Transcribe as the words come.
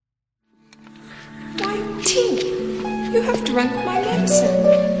You have drunk my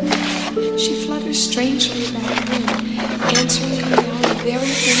medicine. She flutters strangely about the room, answering me now the very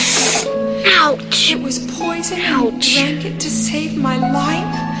thing. Ouch! It was poison and you drank it to save my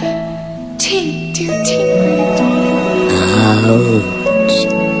life? Tink, dear Tink, are you dying? Ouch.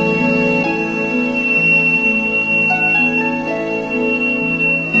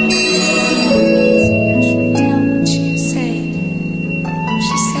 Tell what she is saying.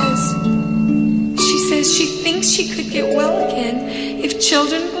 She says she thinks she could get well again if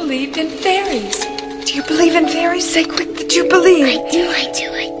children believed in fairies. Do you believe in fairies? Say quick that you believe. I do.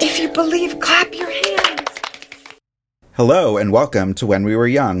 If you believe, clap your hands. Hello and welcome to When We Were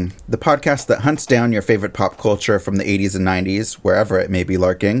Young, the podcast that hunts down your favorite pop culture from the 80s and 90s, wherever it may be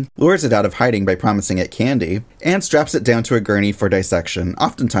lurking, lures it out of hiding by promising it candy, and straps it down to a gurney for dissection,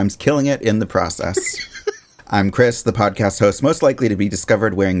 oftentimes killing it in the process. I'm Chris, the podcast host most likely to be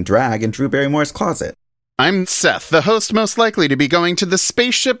discovered wearing drag in Drew Barrymore's closet. I'm Seth, the host most likely to be going to the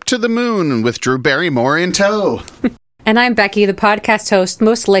spaceship to the moon with Drew Barrymore in tow. And I'm Becky, the podcast host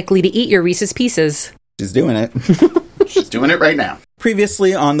most likely to eat your Reese's Pieces. She's doing it. She's doing it right now.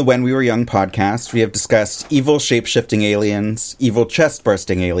 Previously on the When We Were Young podcast, we have discussed evil shape-shifting aliens, evil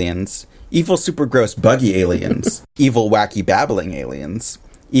chest-bursting aliens, evil super gross buggy aliens, evil wacky babbling aliens,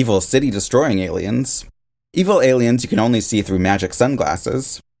 evil city-destroying aliens, evil aliens you can only see through magic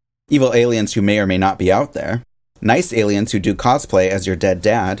sunglasses, evil aliens who may or may not be out there, nice aliens who do cosplay as your dead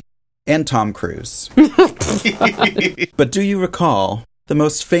dad, and Tom Cruise. But do you recall the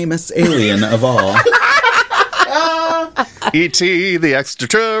most famous alien of all? E.T. the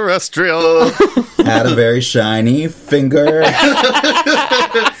extraterrestrial. Had a very shiny finger.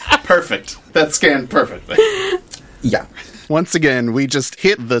 Perfect. That scanned perfectly. Yeah. Once again, we just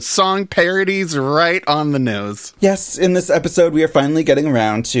hit the song parodies right on the nose. Yes, in this episode, we are finally getting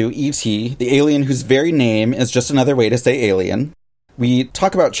around to E.T., the alien whose very name is just another way to say alien. We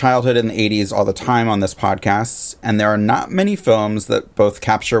talk about childhood in the 80s all the time on this podcast, and there are not many films that both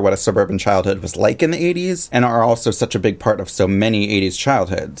capture what a suburban childhood was like in the 80s and are also such a big part of so many 80s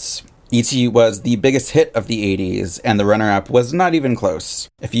childhoods. E.T. was the biggest hit of the 80s, and the runner-up was not even close.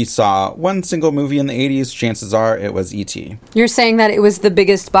 If you saw one single movie in the 80s, chances are it was E.T. You're saying that it was the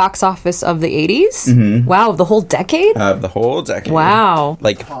biggest box office of the 80s? Mm-hmm. Wow, of the whole decade? Of the whole decade. Wow.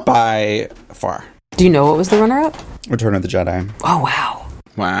 Like, by far. Do you know what was the runner-up? Return of the Jedi. Oh, wow.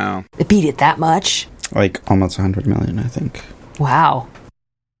 Wow. It beat it that much? Like, almost 100 million, I think. Wow.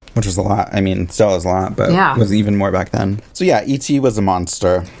 Which was a lot. I mean, still is a lot, but yeah. Was even more back then. So yeah, E.T. was a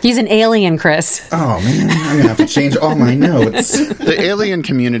monster. He's an alien, Chris. Oh, man. I'm going to have to change all my notes. The alien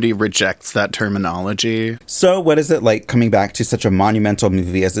community rejects that terminology. So what is it like coming back to such a monumental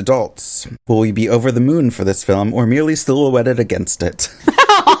movie as adults? Will we be over the moon for this film or merely silhouetted against it?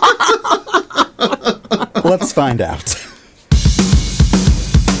 Let's find out.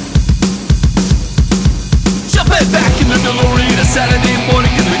 Jumping back in the DeLorean a Saturday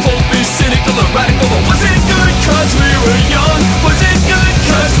morning, can we both be cynical or radical? But was it good cause we were young? Was it good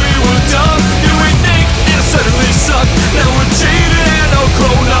cause we were dumb? Do we think it'll certainly suck? Now we're jaded and all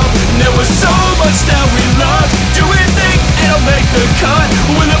grown up, and there was so much that we loved. Do we think it'll make the cut?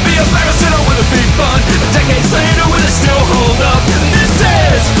 Will it be embarrassing or will it be fun? Decades later, will it still hold up? This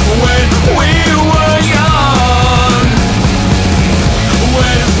is When We Were Young.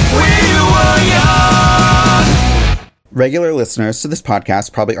 When we were young. Regular listeners to this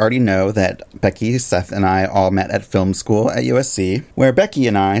podcast probably already know that Becky, Seth, and I all met at film school at USC, where Becky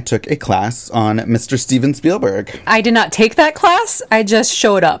and I took a class on Mr. Steven Spielberg. I did not take that class. I just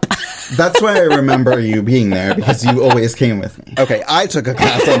showed up. That's why I remember you being there, because you always came with me. Okay, I took a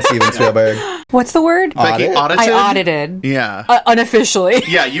class on Steven Spielberg. What's the word? Becky audited? I audited. Yeah. Unofficially.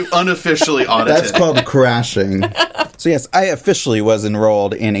 Yeah, you unofficially audited. That's called crashing. So yes, I officially was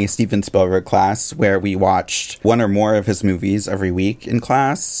enrolled in a Steven Spielberg class where we watched one or more of his movies every week in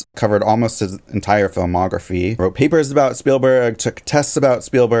class, covered almost his entire filmography, wrote papers about Spielberg, took tests about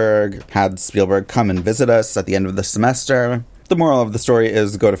Spielberg, had Spielberg come and visit us at the end of the semester. The moral of the story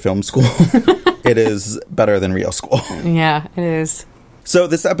is go to film school. It is better than real school. Yeah, it is. So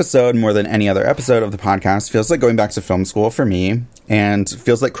this episode, more than any other episode of the podcast, feels like going back to film school for me, and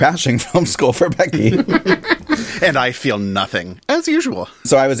feels like crashing film school for Becky. And I feel nothing, as usual.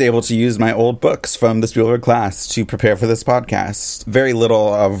 So I was able to use my old books from the Spielberg class to prepare for this podcast. Very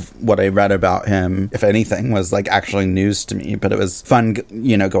little of what I read about him, if anything, was like actually news to me, but it was fun,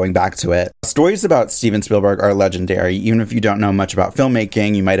 you know, going back to it. stories about Steven Spielberg are legendary. Even if you don't know much about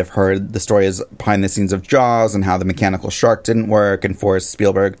filmmaking, you might have heard the stories behind the scenes of Jaws and how the mechanical shark didn't work and forced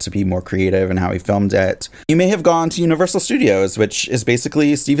Spielberg to be more creative in how he filmed it. You may have gone to Universal Studios, which is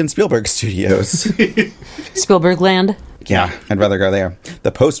basically Steven Spielberg Studios. Spielberg Land. Yeah, I'd rather go there.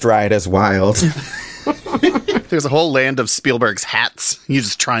 The post ride is wild. There's a whole land of Spielberg's hats. You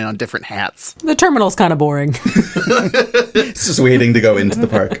just try on different hats. The terminal's kind of boring. It's just waiting to go into the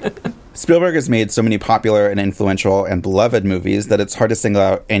park. Spielberg has made so many popular and influential and beloved movies that it's hard to single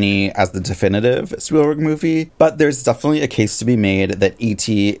out any as the definitive Spielberg movie, but there's definitely a case to be made that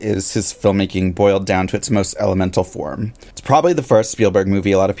E.T. is his filmmaking boiled down to its most elemental form. It's probably the first Spielberg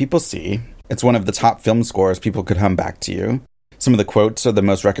movie a lot of people see. It's one of the top film scores people could hum back to you. Some of the quotes are the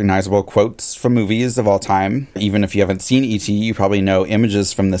most recognizable quotes from movies of all time. Even if you haven't seen E.T., you probably know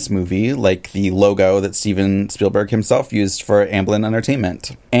images from this movie, like the logo that Steven Spielberg himself used for Amblin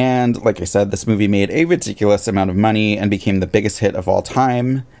Entertainment. And, like I said, this movie made a ridiculous amount of money and became the biggest hit of all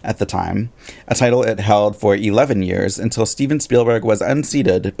time at the time, a title it held for 11 years until Steven Spielberg was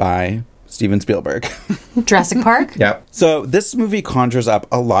unseated by Steven Spielberg. Jurassic Park? Yep. So this movie conjures up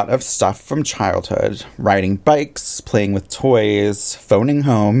a lot of stuff from childhood. Riding bikes, playing with toys, phoning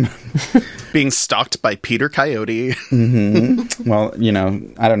home. Being stalked by Peter Coyote. Well, you know,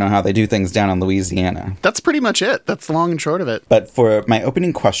 I don't know how they do things down in Louisiana. That's pretty much it. That's the long and short of it. But for my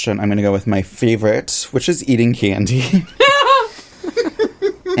opening question, I'm going to go with my favorite, which is eating candy.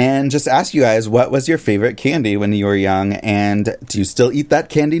 And just ask you guys, what was your favorite candy when you were young, and do you still eat that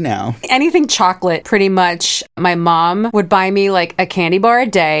candy now? Anything chocolate, pretty much. My mom would buy me like a candy bar a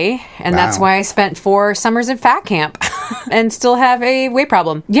day, and that's Wow. why I spent 4 summers in fat camp and still have a weight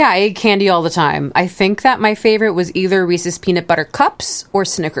problem. Yeah, I ate candy all the time. I think that my favorite was either Reese's Peanut Butter Cups or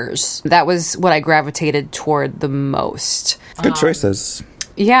Snickers. That was what I gravitated toward the most. Good choices.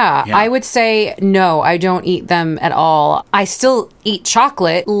 Yeah, I would say no, I don't eat them at all. I still eat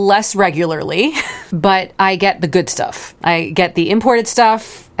chocolate less regularly, but I get the good stuff. I get the imported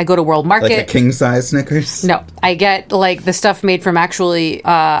stuff. I go to World Market. Like a king-size Snickers? No, I get like the stuff made from actually,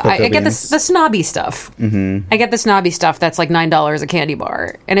 I get the snobby stuff. I get the snobby stuff that's like $9 a candy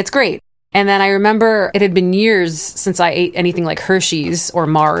bar, and it's great. And then I remember it had been years since I ate anything like Hershey's or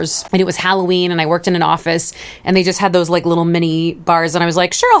Mars, and it was Halloween, and I worked in an office, and they just had those like little mini bars, and I was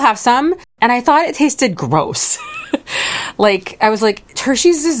like, sure, I'll have some. And I thought it tasted gross. Like, I was like,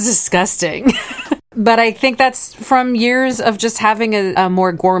 Hershey's is disgusting. But I think that's from years of just having a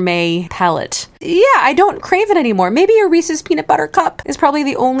more gourmet palate. Yeah, I don't crave it anymore. Maybe a Reese's Peanut Butter Cup is probably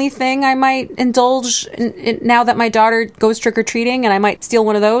the only thing I might indulge in now that my daughter goes trick-or-treating, and I might steal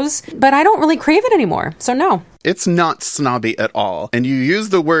one of those. But I don't really crave it anymore, so no. It's not snobby at all. And you use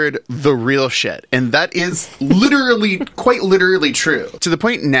the word the real shit. And that is literally, quite literally true. To the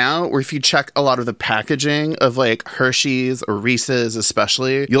point now where if you check a lot of the packaging of like Hershey's or Reese's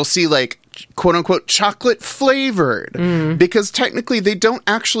especially, you'll see like quote unquote chocolate flavored. Because technically they don't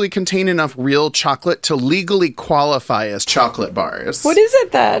actually contain enough real chocolate to legally qualify as chocolate bars. What is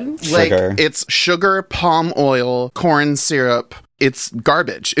it then? Like, Sugar. it's sugar, palm oil, corn syrup. It's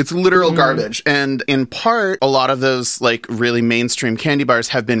garbage. It's literal garbage. And in part, a lot of those like really mainstream candy bars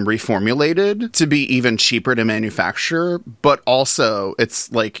have been reformulated to be even cheaper to manufacture. But also,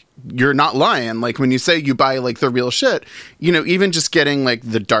 it's like, you're not lying. Like when you say you buy like the real shit, you know, even just getting like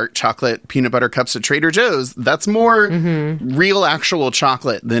the dark chocolate peanut butter cups at Trader Joe's, that's more real actual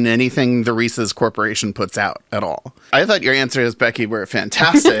chocolate than anything the Reese's Corporation puts out at all. I thought your answers, Becky, were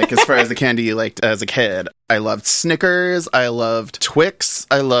fantastic as far as the candy you liked as a kid. I loved Snickers. I loved Twix.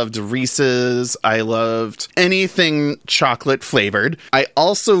 I loved Reese's. I loved anything chocolate flavored. I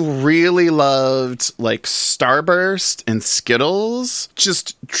also really loved like Starburst and Skittles.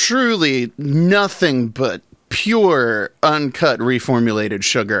 Just truly nothing but pure, uncut, reformulated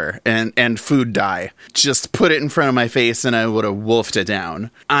sugar and food dye. Just put it in front of my face and I would have wolfed it down.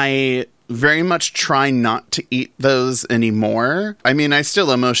 I very much try not to eat those anymore. I mean, I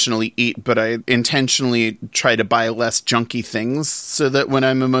still emotionally eat, but I intentionally try to buy less junky things so that when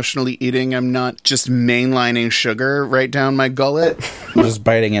I'm emotionally eating, I'm not just mainlining sugar right down my gullet. Just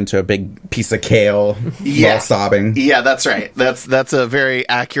biting into a big piece of kale while sobbing. Yeah, that's right. That's a very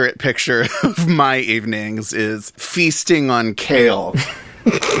accurate picture of my evenings, is feasting on kale.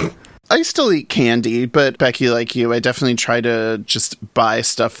 I still eat candy, but Becky, like you, I definitely try to just buy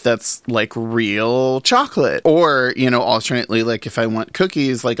stuff that's like real chocolate. Or, you know, alternately, like if I want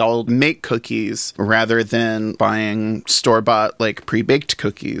cookies, like I'll make cookies rather than buying store-bought like pre-baked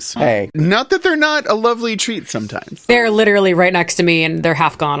cookies. Hey. Not that they're not a lovely treat sometimes. They're literally right next to me and they're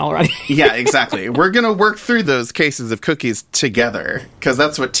half gone already. Yeah, exactly. We're going to work through those cases of cookies together because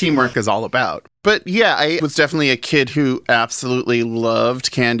that's what teamwork is all about. But yeah, I was definitely a kid who absolutely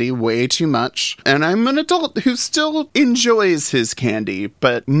loved candy way too much. And I'm an adult who still enjoys his candy,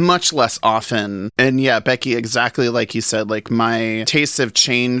 but much less often. And yeah, Becky, exactly like you said, like my tastes have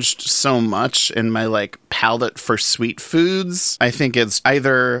changed so much and my like palate for sweet foods. I think it's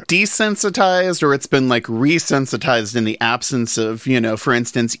either desensitized or it's been like resensitized in the absence of, you know, for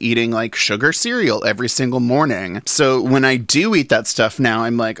instance, eating like sugar cereal every single morning. So when I do eat that stuff now,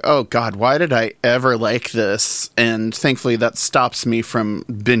 I'm like, oh God, why did I ever like this? And thankfully that stops me from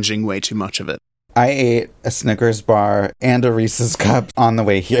binging way too much of it. I ate a Snickers bar and a Reese's cup on the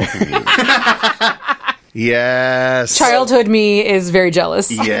way here. Yes. Childhood me is very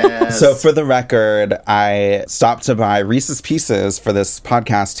jealous. Yes. So for the record, I stopped to buy Reese's Pieces for this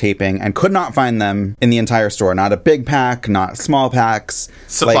podcast taping and could not find them in the entire store. Not a big pack, not small packs.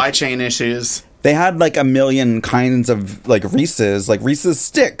 Supply chain issues. They had like a million kinds of like Reese's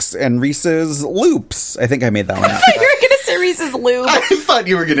Sticks and Reese's Loops. I think I made that one up. You were going to say Reese's Lube. I thought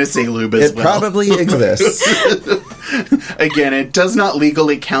you were going to say lube as well. It probably exists. Again, it does not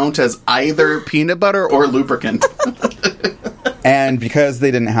legally count as either peanut butter or lubricant. And because they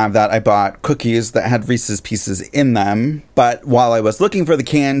didn't have that, I bought cookies that had Reese's Pieces in them. But while I was looking for the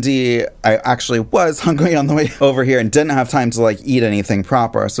candy, I actually was hungry on the way over here and didn't have time to like eat anything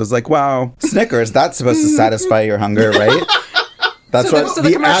proper. So I was like, wow, Snickers, that's supposed to satisfy your hunger, right? That's what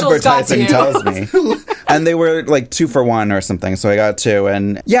the advertising tells me. And they were like 2 for $1 or something. So I got 2.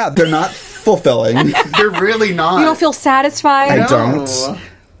 And yeah, they're not fulfilling. They're really not. You don't feel satisfied? I don't.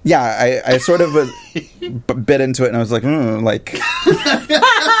 Yeah, I sort of bit into it and I was like,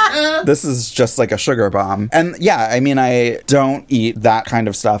 this is just like a sugar bomb. And yeah, I mean, I don't eat that kind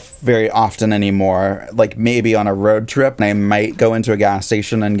of stuff very often anymore. Like maybe on a road trip, and I might go into a gas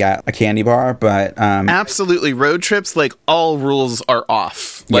station and get a candy bar, but... Absolutely. Road trips, like all rules are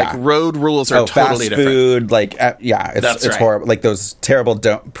off. Like road rules are totally fast different. Food, like, it's right. horrible. Like those terrible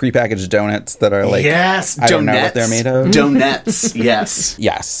prepackaged donuts that are like... Yes, I don't know what they're made of. Donuts, yes.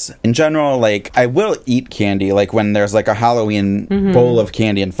 Yes. In general, like, I will eat candy. Like, when there's, like, a Halloween bowl of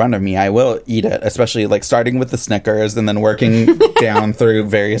candy in front of me, I will eat it. Especially, like, starting with the Snickers and then working down through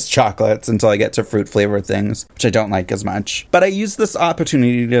various chocolates until I get to fruit-flavored things, which I don't like as much. But I use this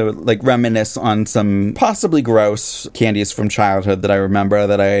opportunity to, like, reminisce on some possibly gross candies from childhood that I remember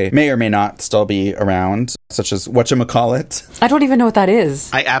that I may or may not still be around, such as whatchamacallit. I don't even know what that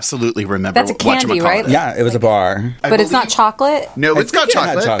is. I absolutely remember. That's a candy, right? Yeah, it was a bar. But it's not chocolate? No, it's got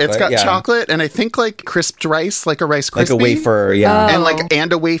chocolate. It's got yeah. chocolate, and I think like crisped rice, like a Rice Krispie. Like a wafer, yeah.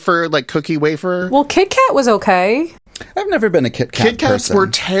 And a wafer, like cookie wafer. Well, Kit Kat was okay. I've never been a Kit Kat Kit Kats person. were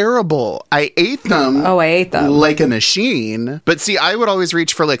terrible. I ate them. Oh, I ate them. Like a machine. But see, I would always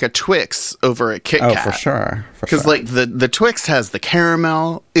reach for like a Twix over a Kit Kat. Oh, for sure. Because like the Twix has the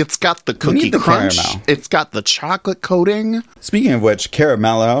caramel. It's got the cookie crunch. Caramel. It's got the chocolate coating. Speaking of which,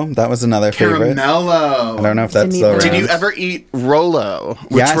 Caramello, that was another favorite. Caramello. I don't know if that's still around. Did you ever eat Rolo?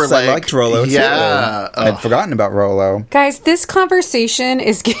 Yes, were like, I liked Rolo too. Yeah. I'd forgotten about Rolo. Guys, this conversation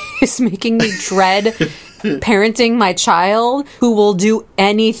is making me dread parenting my child who will do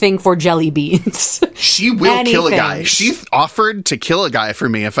anything for jelly beans. She will kill a guy. She offered to kill a guy for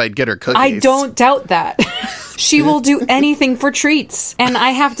me if I'd get her cookies. I don't doubt that. She will do anything for treats, and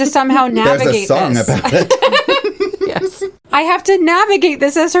I have to somehow navigate There's a song this. about it. Yes. I have to navigate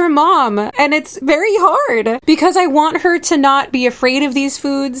this as her mom, and it's very hard because I want her to not be afraid of these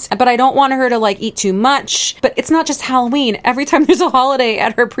foods, but I don't want her to like eat too much. But it's not just Halloween. Every time there's a holiday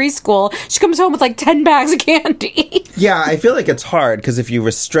at her preschool, she comes home with like 10 bags of candy. Yeah, I feel like it's hard because if you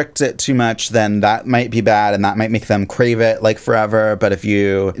restrict it too much, then that might be bad and that might make them crave it like forever. But if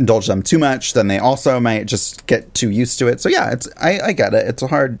you indulge them too much, then they also might just get too used to it. So yeah, I get it. It's a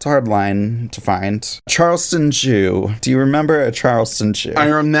hard line to find. Charleston Chew. Do you remember a Charleston Chew? I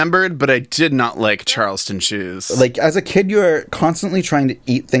remembered, but I did not like Charleston Chews. Like, as a kid, you're constantly trying to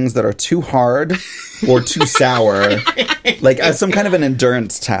eat things that are too hard or too sour. Like, as some kind of an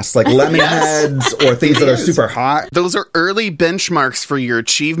endurance test. Like, lemon heads or things that are super hot. Those are early benchmarks for your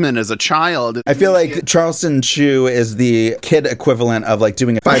achievement as a child. I feel like Charleston Chew is the kid equivalent of, like,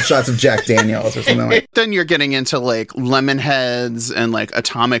 doing 5 shots of Jack Daniels or something like that. Then you're getting into, like, lemon heads and, like,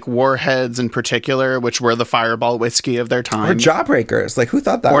 atomic warheads in particular, which were the Fireball whiskey of their time. time. Or Jawbreakers. Like, who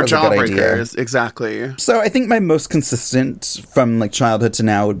thought that was a good idea? Or Jawbreakers, exactly. So I think my most consistent from, like, childhood to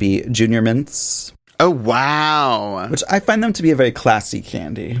now would be Junior Mints. Oh, wow. Which I find them to be a very classy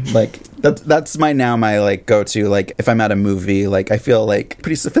candy. Like, that's my like, go-to. Like, if I'm at a movie, like, I feel, like,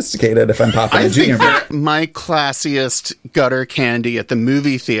 pretty sophisticated if I'm popping a Junior Mint. My classiest gutter candy at the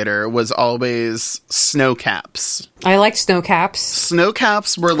movie theater was always Snow Caps. I liked Snow Caps. Snow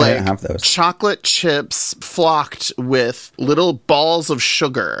Caps were like chocolate chips flocked with little balls of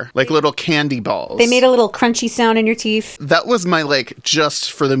sugar, like little candy balls. They made a little crunchy sound in your teeth. That was my, like,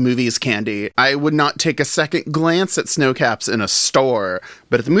 just for the movies candy. I would not take a second glance at Snow Caps in a store,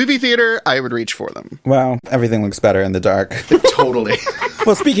 but at the movie theater, I would reach for them. Wow, everything looks better in the dark. Totally.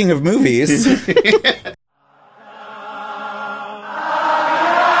 Well, speaking of movies...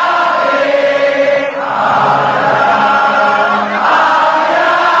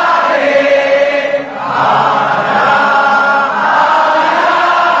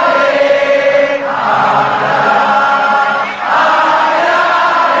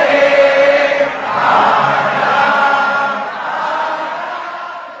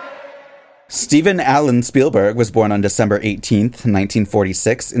 Steven Allen Spielberg was born on December 18th,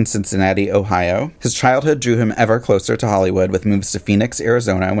 1946 in Cincinnati, Ohio. His childhood drew him ever closer to Hollywood with moves to Phoenix,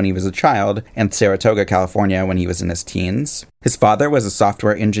 Arizona when he was a child and Saratoga, California when he was in his teens. His father was a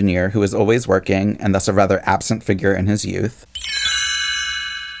software engineer who was always working and thus a rather absent figure in his youth.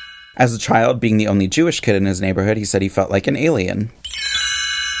 As a child, being the only Jewish kid in his neighborhood, he said he felt like an alien.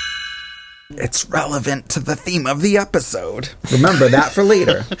 It's relevant to the theme of the episode. Remember that for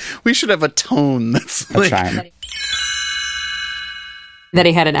later. We should have a tone that's like... That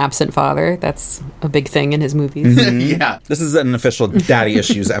he had an absent father. That's a big thing in his movies. Mm-hmm. Yeah. This is an official daddy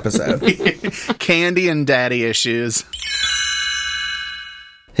issues episode. Candy and daddy issues.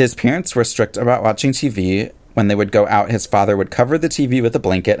 His parents were strict about watching TV. When they would go out, his father would cover the TV with a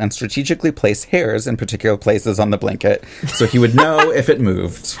blanket and strategically place hairs in particular places on the blanket so he would know if it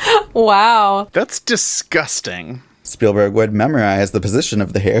moved. Wow. That's disgusting. Spielberg would memorize the position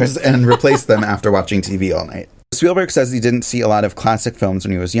of the hairs and replace them after watching TV all night. Spielberg says he didn't see a lot of classic films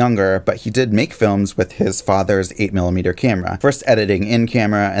when he was younger, but he did make films with his father's 8mm camera, first editing in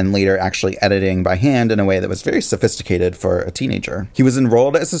camera and later actually editing by hand in a way that was very sophisticated for a teenager. He was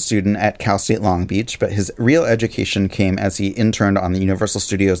enrolled as a student at Cal State Long Beach, but his real education came as he interned on the Universal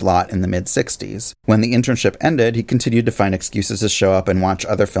Studios lot in the mid-60s. When the internship ended, he continued to find excuses to show up and watch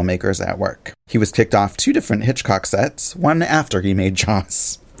other filmmakers at work. He was kicked off 2 different Hitchcock sets, one after he made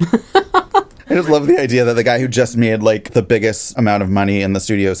Jaws. I just love the idea that the guy who just made, like, the biggest amount of money in the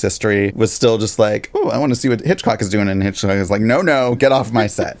studio's history was still just like, oh, I want to see what Hitchcock is doing. And Hitchcock is like, no, get off my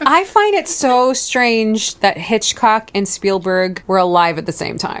set. I find it so strange that Hitchcock and Spielberg were alive at the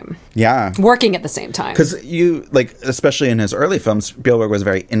same time. Yeah. Working at the same time. Because you, like, especially in his early films, Spielberg was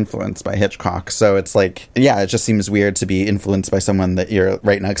very influenced by Hitchcock. So it's like, yeah, it just seems weird to be influenced by someone that you're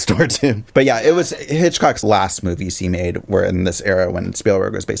right next door to. But yeah, it was Hitchcock's last movies he made were in this era when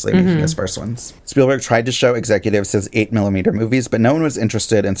Spielberg was basically making his first ones. Spielberg tried to show executives his 8mm movies, but no one was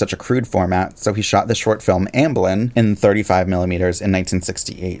interested in such a crude format, so he shot the short film Amblin in 35mm in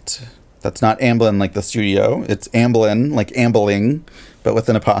 1968. That's not Amblin like the studio, it's Amblin, like ambling, but with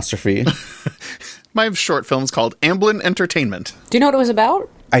an apostrophe. My short film's called Amblin Entertainment. Do you know what it was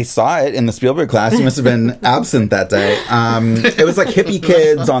about? I saw it in the Spielberg class. You must have been absent that day. It was like hippie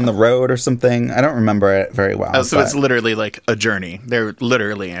kids on the road or something. I don't remember it very well. Oh, so it's literally like a journey. They're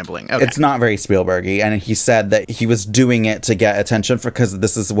literally ambling. Okay. It's not very Spielberg-y. And he said that he was doing it to get attention because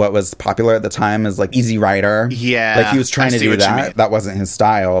this is what was popular at the time is like Easy Rider. Yeah. Like he was trying to do that. That wasn't his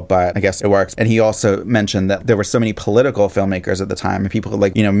style, but I guess it works. And he also mentioned that there were so many political filmmakers at the time and people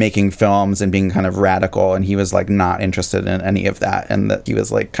like, you know, making films and being kind of radical. And he was like not interested in any of that. And that he was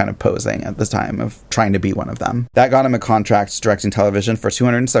like kind of posing at the time of trying to be one of them. That got him a contract directing television for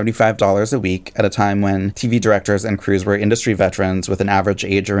 $275 a week at a time when TV directors and crews were industry veterans with an average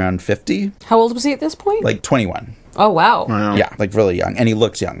age around 50. How old was he at this point? Like 21. Oh, wow. Yeah, like really young. And he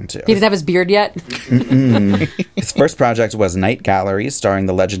looked young, too. He didn't have his beard yet? His first project was Night Gallery, starring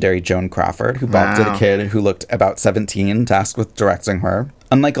the legendary Joan Crawford, who balked at a kid who looked about 17, tasked with directing her.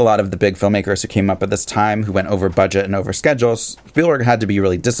 Unlike a lot of the big filmmakers who came up at this time, who went over budget and over schedules, Spielberg had to be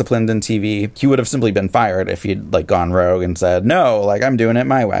really disciplined in TV. He would have simply been fired if he'd like gone rogue and said, no, like I'm doing it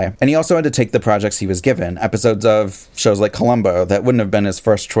my way. And he also had to take the projects he was given, episodes of shows like Columbo that wouldn't have been his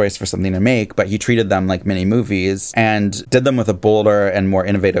first choice for something to make, but he treated them like mini movies movies and did them with a bolder and more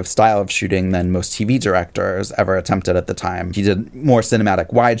innovative style of shooting than most TV directors ever attempted at the time. He did more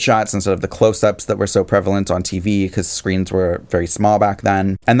cinematic wide shots instead of the close-ups that were so prevalent on TV because screens were very small back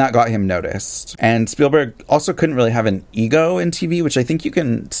then, and that got him noticed. And Spielberg also couldn't really have an ego in TV, which I think you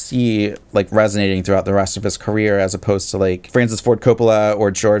can see like resonating throughout the rest of his career, as opposed to like Francis Ford Coppola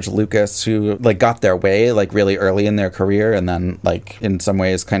or George Lucas, who like got their way like really early in their career and then like in some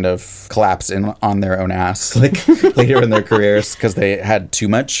ways kind of collapse in on their own ass like later in their careers because they had too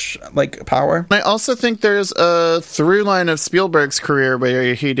much like power. I also think there's a through line of Spielberg's career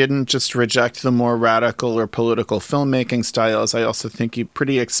where he didn't just reject the more radical or political filmmaking styles. I also think he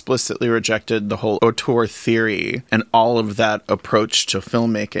pretty explicitly rejected the whole auteur theory and all of that approach to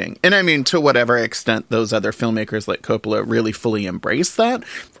filmmaking. And I mean, to whatever extent those other filmmakers like Coppola really fully embraced that,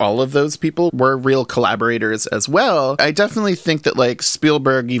 all of those people were real collaborators as well. I definitely think that like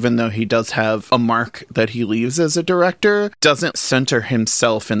Spielberg, even though he does have a mark that he leaves as a director, doesn't center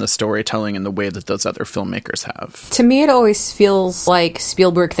himself in the storytelling in the way that those other filmmakers have. To me, it always feels like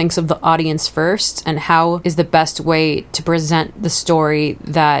Spielberg thinks of the audience first and how is the best way to present the story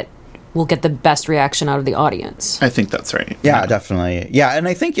that will get the best reaction out of the audience. I think that's right. Yeah, definitely. Yeah, and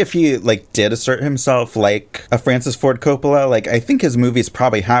I think if he like did assert himself like a Francis Ford Coppola, like I think his movies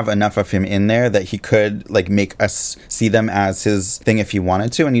probably have enough of him in there that he could like make us see them as his thing if he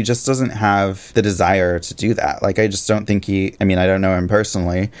wanted to, and he just doesn't have the desire to do that. Like I just don't think I mean, I don't know him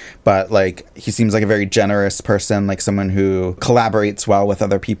personally, but like he seems like a very generous person, like someone who collaborates well with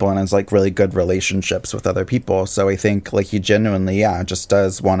other people and has like really good relationships with other people. So I think like he genuinely, just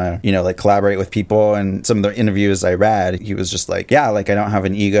does want to, like collaborate with people. And some of the interviews I read, he was just like, like I don't have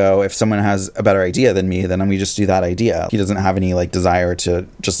an ego. If someone has a better idea than me, then we just do that idea. He doesn't have any like desire to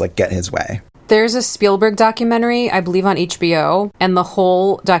just like get his way. There's a Spielberg documentary, I believe on HBO, and the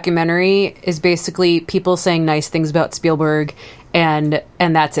whole documentary is basically people saying nice things about Spielberg, and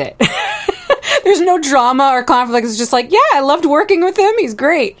that's it. There's no drama or conflict. It's just like, I loved working with him. He's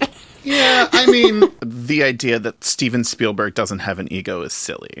great. Yeah, I mean, the idea that Steven Spielberg doesn't have an ego is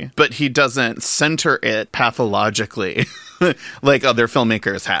silly, but he doesn't center it pathologically like other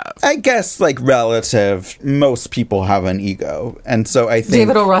filmmakers have. I guess, like, relative, most people have an ego, and so I think...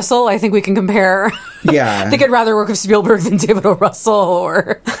 David O. Russell, I think we can compare. Yeah. I think I'd rather work with Spielberg than David O. Russell,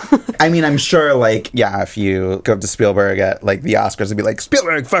 or... I mean, I'm sure, like, if you go up to Spielberg at, like, the Oscars and be like,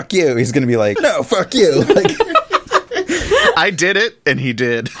 Spielberg, fuck you, he's gonna be like, no, fuck you, like... I did it, and he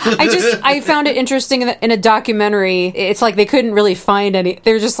did. I found it interesting that in a documentary, it's like they couldn't really find any.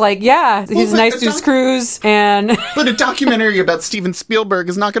 They're just like, he's nice to his crews, and... But a documentary about Steven Spielberg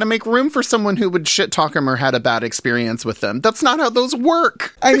is not going to make room for someone who would shit-talk him or had a bad experience with them. That's not how those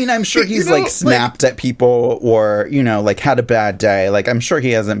work. I mean, I'm sure he's, like, snapped at people or, like, had a bad day. Like, I'm sure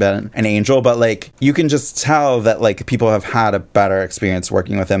he hasn't been an angel, but, like, you can just tell that, like, people have had a better experience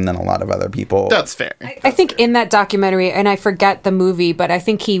working with him than a lot of other people. That's fair. I think in that documentary, and I forget the movie, but I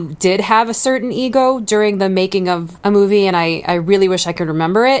think he did have a certain ego during the making of a movie, and I really wish I could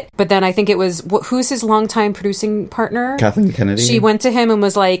remember it. But then I think it was, who's his longtime producing partner? Kathleen Kennedy. She went to him and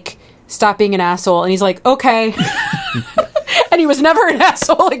was like, stop being an asshole. And he's like, okay. And he was never an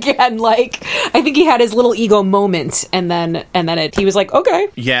asshole again. Like, I think he had his little ego moment, and then he was like, okay.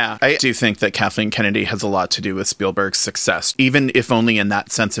 Yeah, I do think that Kathleen Kennedy has a lot to do with Spielberg's success, even if only in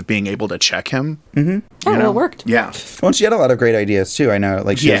that sense of being able to check him. Mm-hmm. Well, it worked. Yeah. Well, she had a lot of great ideas, too. I know,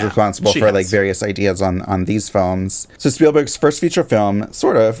 like, she was responsible for, like, various ideas on these films. So Spielberg's first feature film,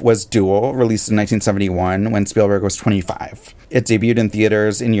 sort of, was Duel, released in 1971 when Spielberg was 25. It debuted in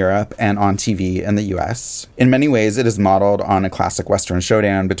theaters in Europe and on TV in the US. In many ways, it is modeled on a classic Western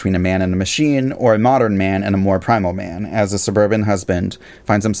showdown between a man and a machine, or a modern man and a more primal man, as a suburban husband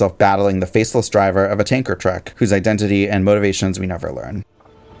finds himself battling the faceless driver of a tanker truck, whose identity and motivations we never learn.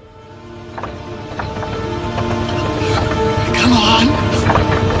 Come on!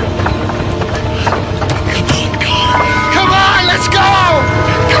 Come on, let's go!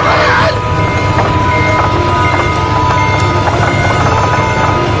 Come on!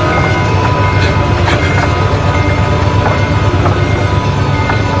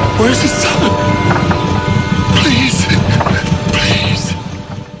 Where's the son? Please.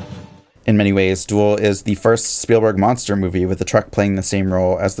 In many ways, Duel is the first Spielberg monster movie with the truck playing the same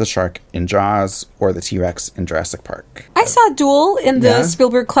role as the shark in Jaws or the T-Rex in Jurassic Park. I saw Duel in the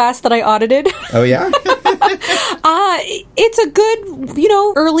Spielberg class that I audited. Oh, yeah? It's a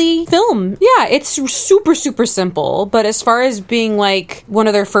good, early film. Yeah, it's super, super simple. But as far as being like one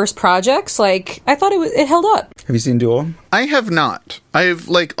of their first projects, like I thought it held up. Have you seen Duel? I have not. I've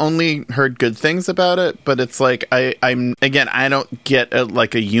only heard good things about it, but it's like I don't get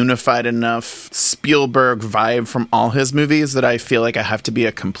a unified enough Spielberg vibe from all his movies that I feel like I have to be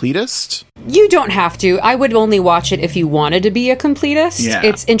a completist. You don't have to. I would only watch it if you wanted to be a completist. Yeah.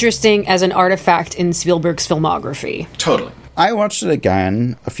 It's interesting as an artifact in Spielberg's filmography. Totally. I watched it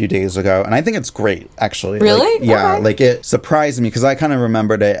again a few days ago, and I think it's great, actually. Really? Okay. It surprised me, because I kind of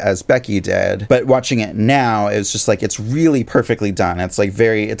remembered it as Becky did, but watching it now, it's just it's really perfectly done. It's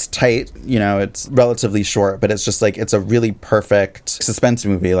it's tight, it's relatively short, but it's just it's a really perfect suspense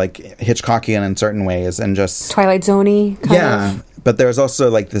movie, Hitchcockian in certain ways, and just... Twilight Zone-y, kind of. But there's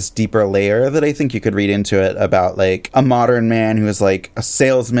also this deeper layer that I think you could read into it about a modern man who is a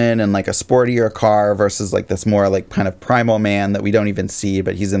salesman in a sportier car versus this more kind of primal man that we don't even see,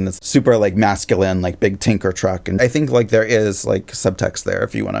 but he's in this super masculine big tinker truck. And I think there is subtext there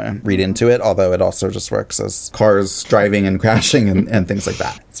if you want to read into it, although it also just works as cars driving and crashing and things like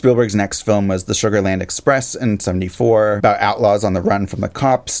that. Spielberg's next film was The Sugarland Express in 1974, about outlaws on the run from the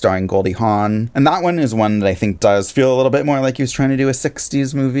cops, starring Goldie Hawn. And that one is one that I think does feel a little bit more like he was trying to do a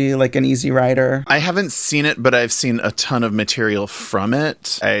 60s movie, like an Easy Rider. I haven't seen it, but I've seen a ton of material from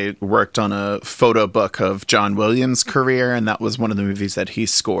it. I worked on a photo book of John Williams' career, and that was one of the movies that he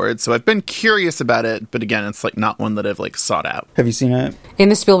scored. So I've been curious about it, but again, it's not one that I've sought out. Have you seen it? In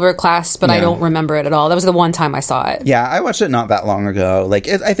the Spielberg class, but I don't remember it at all. That was the one time I saw it. Yeah, I watched it not that long ago.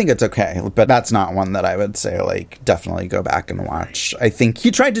 I think it's okay, but that's not one that I would say, definitely go back and watch. I think he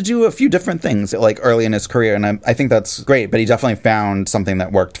tried to do a few different things, early in his career, and I think that's great, but he definitely found something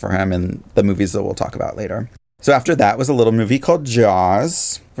that worked for him in the movies that we'll talk about later. So after that was a little movie called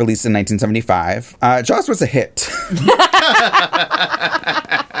Jaws, released in 1975. Jaws was a hit.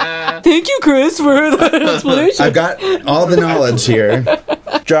 Thank you, Chris, for that explanation. I've got all the knowledge here.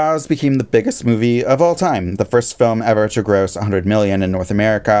 Jaws became the biggest movie of all time, the first film ever to gross $100 million in North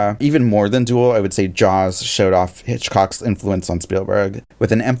America. Even more than Duel, I would say Jaws showed off Hitchcock's influence on Spielberg,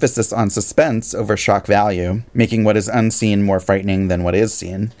 with an emphasis on suspense over shock value, making what is unseen more frightening than what is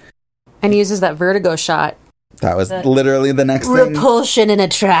seen. And he uses that vertigo shot. That was literally the next thing. Repulsion and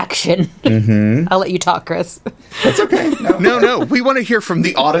attraction. Mm-hmm. I'll let you talk, Chris. That's okay. No. We want to hear from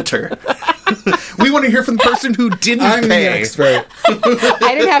the auditor. We want to hear from the person who didn't I'm pay. the expert.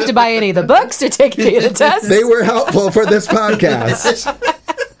 I didn't have to buy any of the books to take any of the tests. They were helpful for this podcast.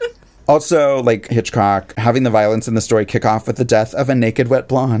 Also, Hitchcock, having the violence in the story kick off with the death of a naked, wet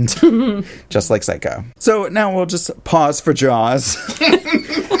blonde. Just like Psycho. So now we'll just pause for Jaws.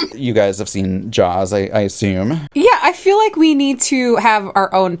 You guys have seen Jaws, I assume. Yeah, I feel like we need to have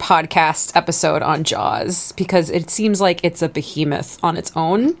our own podcast episode on Jaws, because it seems like it's a behemoth on its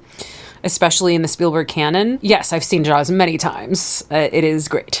own, especially in the Spielberg canon. Yes, I've seen Jaws many times. It is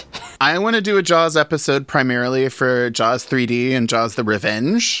great. I want to do a Jaws episode primarily for Jaws 3D and Jaws the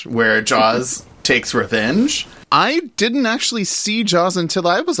Revenge, where Jaws takes revenge. I didn't actually see Jaws until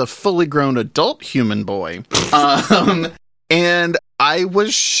I was a fully grown adult human boy. And I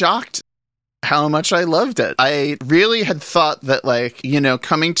was shocked how much I loved it. I really had thought that,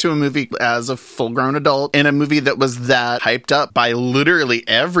 coming to a movie as a full-grown adult in a movie that was that hyped up by literally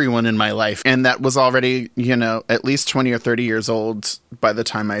everyone in my life, and that was already, at least 20 or 30 years old by the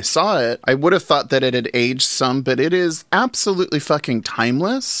time I saw it, I would have thought that it had aged some, but it is absolutely fucking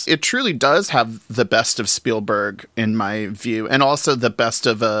timeless. It truly does have the best of Spielberg, in my view, and also the best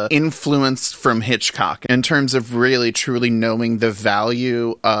of influence from Hitchcock in terms of really, truly knowing the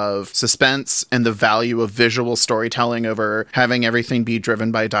value of suspense and the value of visual storytelling over having everything be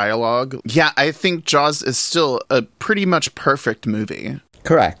driven by dialogue. Yeah, I think Jaws is still a pretty much perfect movie.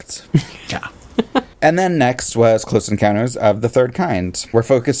 Correct. Yeah. And then next was Close Encounters of the Third Kind. We're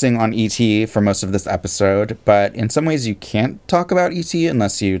focusing on E.T. for most of this episode, but in some ways you can't talk about E.T.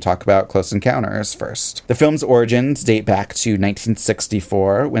 unless you talk about Close Encounters first. The film's origins date back to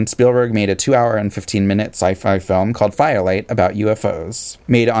 1964, when Spielberg made a 2-hour and 15-minute sci-fi film called Firelight about UFOs.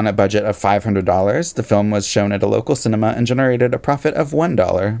 Made on a budget of $500, the film was shown at a local cinema and generated a profit of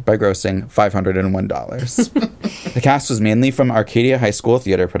 $1 by grossing $501. The cast was mainly from Arcadia High School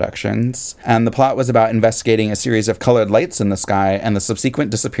theater productions, and the plot was about investigating a series of colored lights in the sky and the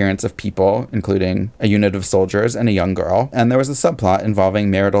subsequent disappearance of people, including a unit of soldiers and a young girl. And there was a subplot involving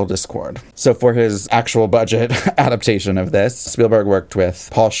marital discord. So for his actual budget adaptation of this, Spielberg worked with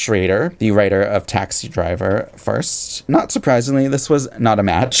Paul Schrader, the writer of Taxi Driver, first. Not surprisingly, this was not a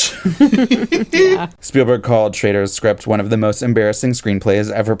match. Yeah. Spielberg called Schrader's script one of the most embarrassing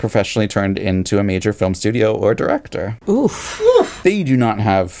screenplays ever professionally turned into a major film studio or director. Oof. They do not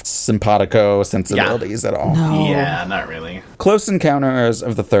have simpatico sensibilities at all. No. Yeah, not really. Close Encounters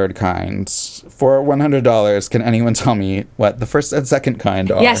of the Third Kind. For $100, can anyone tell me what the first and second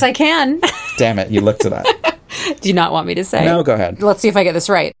kind are? Yes, I can. Damn it, you looked it up. Do you not want me to say? No, go ahead. Let's see if I get this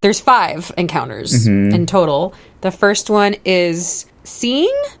right. There's 5 encounters in total. The first one is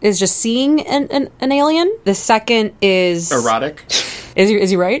just seeing an alien. The second is... Erotic? Is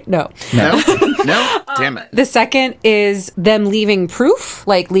he right? No. No? No? Damn it. The second is them leaving proof,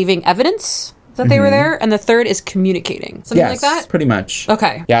 like leaving evidence that they were there. And the third is communicating. Something like that? Pretty much.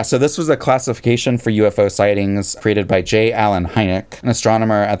 Okay. Yeah, so this was a classification for UFO sightings created by J. Allen Hynek, an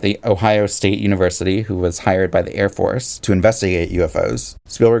astronomer at the Ohio State University who was hired by the Air Force to investigate UFOs.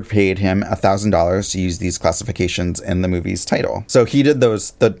 Spielberg paid him $1,000 to use these classifications in the movie's title. So he did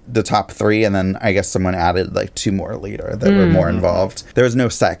those, the top 3, and then I guess someone added like 2 more later that were more involved. There was no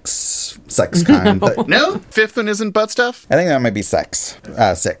sex kind. No? Fifth one isn't butt stuff? I think that might be sex.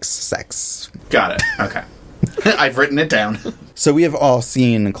 6. Sex. Got it. Okay. I've written it down. So we have all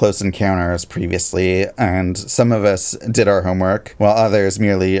seen Close Encounters previously, and some of us did our homework, while others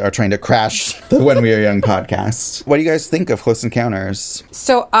merely are trying to crash the When We Were Young podcast. What do you guys think of Close Encounters?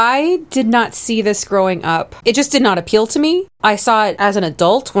 So I did not see this growing up. It just did not appeal to me. I saw it as an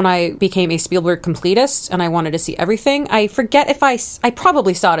adult when I became a Spielberg completist and I wanted to see everything. I forget if I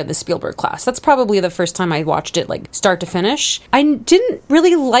probably saw it in the Spielberg class. That's probably the first time I watched it, like, start to finish. I didn't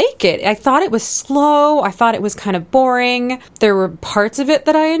really like it. I thought it was slow. I thought it was kind of boring. There were parts of it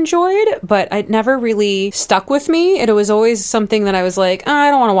that I enjoyed, but it never really stuck with me. It was always something that I was like, oh,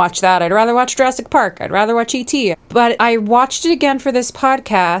 I don't want to watch that. I'd rather watch Jurassic Park. I'd rather watch E.T. But I watched it again for this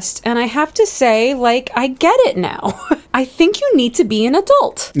podcast, and I have to say, like, I get it now. I think you need to be an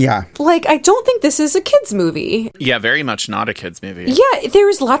adult. Yeah. Like, I don't think this is a kid's movie. Yeah, very much not a kid's movie. Yeah,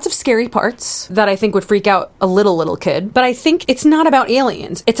 there's lots of scary parts that I think would freak out a little kid, but I think it's not about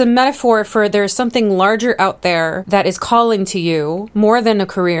aliens. It's a metaphor for there's something larger out there that is calling to you more than a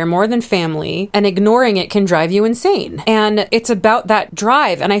career, more than family, and ignoring it can drive you insane. And it's about that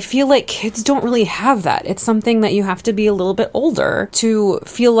drive, and I feel like kids don't really have that. It's something that you have to be a little bit older to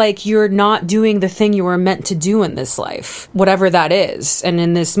feel like you're not doing the thing you were meant to do in this life, whatever that is. And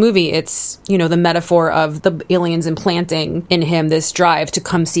in this movie, it's, you know, the metaphor of the aliens implanting in him this drive to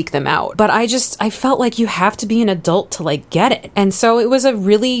come seek them out. But I felt like you have to be an adult to, like, get it. And so it was a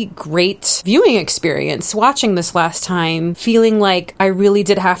really great viewing experience watching this last time, feeling like I really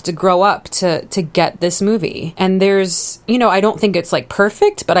did have to grow up to get this movie. And there's, you know, I don't think it's like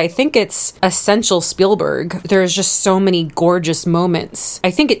perfect, but I think it's essential Spielberg. There's just so many gorgeous moments.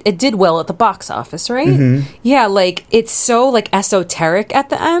 I think it did well at the box office, right? Mm-hmm. Yeah, like, it's so, like, esoteric at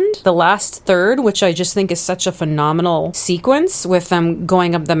the end. The last third, which I just think is such a phenomenal sequence with them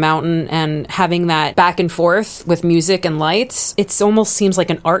going up the mountain and having that back and forth with music and lights. It almost seems like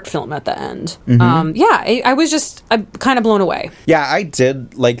an art film at the end. Mm-hmm. I'm kind of blown away. Yeah, I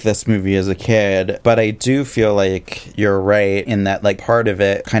did like this movie as a kid, but I do feel like you're right in that, like, part of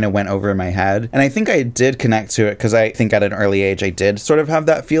it kind of went over my head. And I think I did connect to it because I think at an early age I did sort of have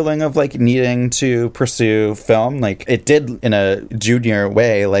that feeling of, like, needing to pursue film. Like, it did in a junior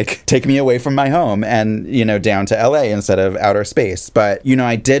way, like, take me away from my home and, you know, down to LA instead of outer space. But, you know,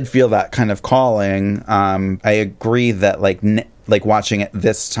 I did feel that kind of calling. I agree that, like, watching it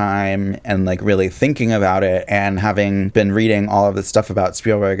this time and, like, really thinking about it and having been reading all of the stuff about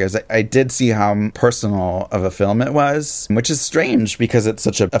Spielberg, is I did see how personal of a film it was, which is strange because it's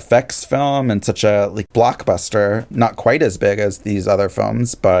such an effects film and such a, like, blockbuster, not quite as big as these other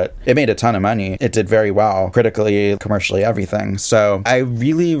films, but it made a ton of money. It did very well, critically, commercially, everything. So I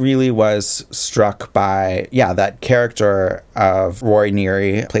really, really was struck by, that character of Roy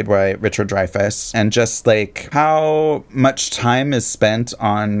Neary, played by Richard Dreyfuss, and just, like, how much time is spent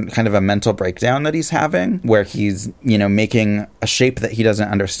on kind of a mental breakdown that he's having, where he's, you know, making a shape that he doesn't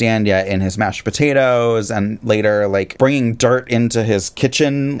understand yet in his mashed potatoes, and later, like, bringing dirt into his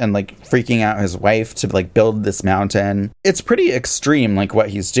kitchen and, like, freaking out his wife to, like, build this mountain. It's pretty extreme, like, what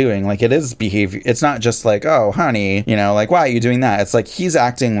he's doing. Like, it is behavior. It's not just like, oh, honey, you know, like, why are you doing that? It's like he's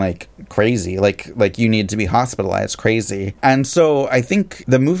acting like crazy, like you need to be hospitalized crazy. And so I think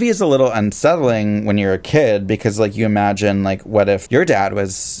the movie is a little unsettling when you're a kid because, like, you imagine, like, like, what if your dad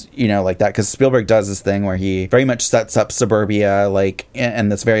was, you know, like that? Because Spielberg does this thing where he very much sets up suburbia, like,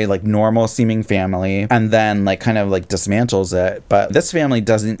 and this very, like, normal seeming family, and then, like, kind of, like, dismantles it. But this family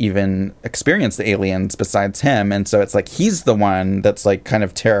doesn't even experience the aliens besides him. And so it's like he's the one that's, like, kind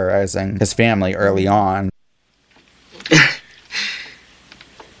of terrorizing his family early on.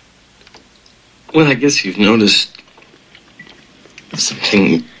 Well, I guess you've noticed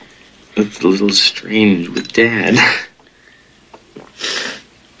something that's a little strange with Dad.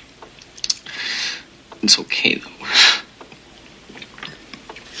 It's okay, though.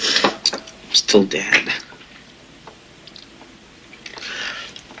 I'm still Dad.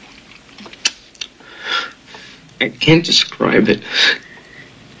 I can't describe it.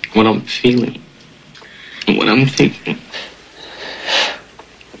 What I'm feeling. What I'm thinking.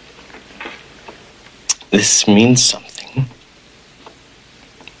 This means something.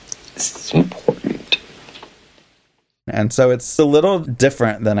 This is important. And so it's a little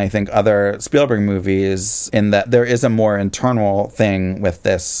different than I think other Spielberg movies in that there is a more internal thing with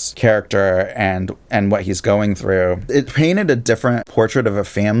this character and what he's going through. It painted a different portrait of a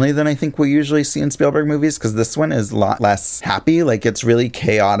family than I think we usually see in Spielberg movies, because this one is a lot less happy. Like, it's really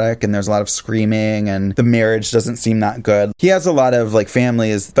chaotic and there's a lot of screaming and the marriage doesn't seem that good. He has a lot of, like,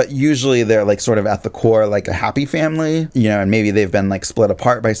 families, but usually they're, like, sort of at the core, like, a happy family, you know, and maybe they've been, like, split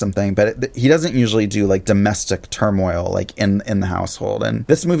apart by something, but he doesn't usually do, like, domestic turmoil, like, in the household. And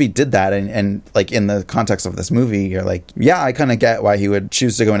this movie did that, and like, in the context of this movie, you're like, yeah, I kind of get why he would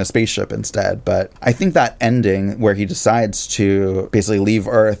choose to go in a spaceship instead. But I think that ending where he decides to basically leave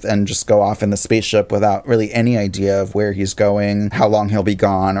Earth and just go off in the spaceship without really any idea of where he's going, how long he'll be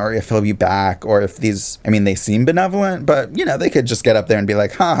gone, or if he'll be back, or if these, I mean, they seem benevolent, but, you know, they could just get up there and be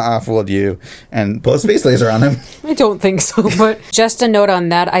like, ha, fooled you, and blow a space laser on him. I don't think so, but just a note on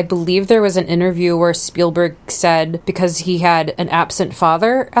that, I believe there was an interview where Spielberg said, because he had an absent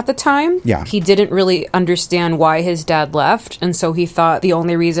father at the time, he didn't really understand why his dad left, and so he thought the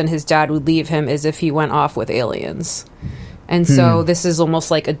only reason his dad would leave him is if he went off with aliens. And so this is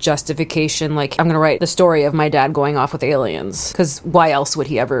almost like a justification, like, I'm going to write the story of my dad going off with aliens, because why else would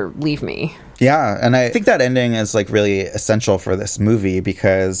he ever leave me? Yeah, and I think that ending is, like, really essential for this movie,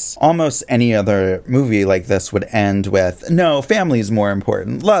 because almost any other movie like this would end with, no, family's more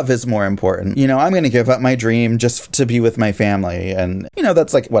important, love is more important, you know, I'm going to give up my dream just to be with my family, and, you know,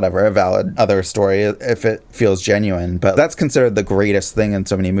 that's, like, whatever, a valid other story if it feels genuine, but that's considered the greatest thing in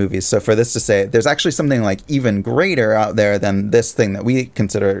so many movies. So for this to say, there's actually something, like, even greater out there than this thing that we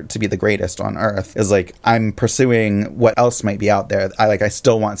consider to be the greatest on Earth, is, like, I'm pursuing what else might be out there. I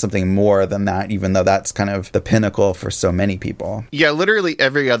still want something more than that, even though that's kind of the pinnacle for so many people. Yeah, literally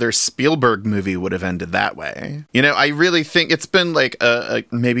every other Spielberg movie would have ended that way. You know, I really think it's been like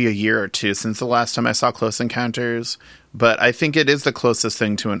maybe a year or two since the last time I saw Close Encounters, but I think it is the closest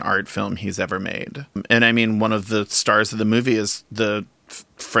thing to an art film he's ever made. And I mean, one of the stars of the movie is the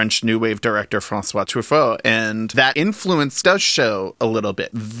French New Wave director François Truffaut, and that influence does show a little bit.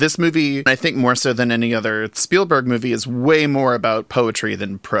 This movie, I think more so than any other Spielberg movie, is way more about poetry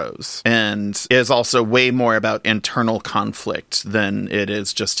than prose, and is also way more about internal conflict than it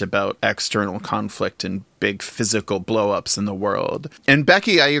is just about external conflict and big physical blow-ups in the world. And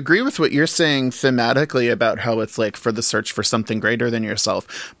Becky, I agree with what you're saying thematically about how it's like for the search for something greater than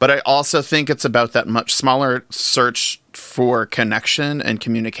yourself, but I also think it's about that much smaller search for connection and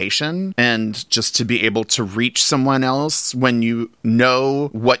communication, and just to be able to reach someone else when you know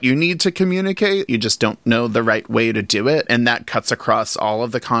what you need to communicate, you just don't know the right way to do it, and that cuts across all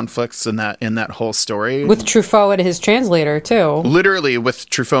of the conflicts in that whole story. With Truffaut and his translator too. Literally with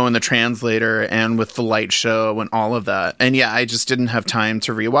Truffaut and the translator, and with the light show and all of that. And yeah, I just didn't have time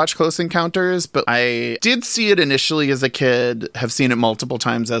to rewatch Close Encounters, but I did see it initially as a kid, have seen it multiple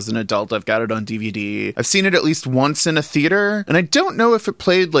times as an adult. I've got it on DVD. I've seen it at least once in a theater, and I don't know if it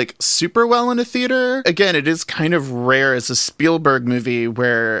played like super well in a theater. Again, it is kind of rare as a Spielberg movie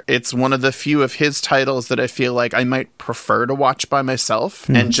where it's one of the few of his titles that I feel like I might prefer to watch by myself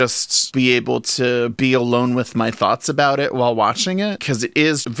and just be able to be alone with my thoughts about it while watching it, because it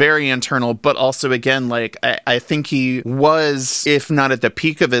is very internal, but also again, like I think he was, if not at the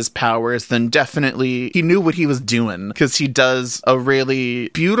peak of his powers, then definitely he knew what he was doing, because he does a really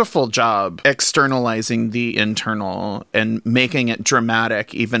beautiful job externalizing the internal and making it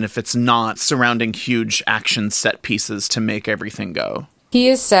dramatic, even if it's not surrounding huge action set pieces to make everything go. He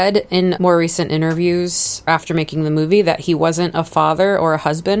has said in more recent interviews after making the movie that he wasn't a father or a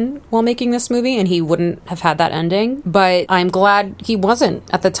husband while making this movie, and he wouldn't have had that ending. But I'm glad he wasn't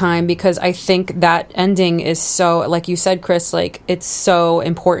at the time, because I think that ending is so, like you said, Chris, like, it's so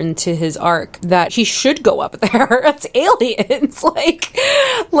important to his arc that he should go up there. It's aliens.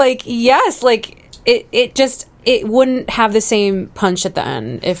 like, yes, like, it wouldn't have the same punch at the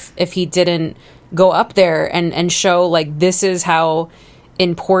end if he didn't go up there and show, like, this is how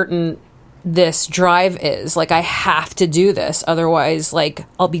important this drive is. Like, I have to do this, otherwise, like,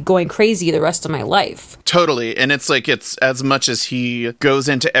 I'll be going crazy the rest of my life. Totally. And it's like, it's as much as he goes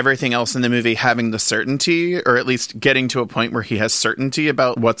into everything else in the movie having the certainty, or at least getting to a point where he has certainty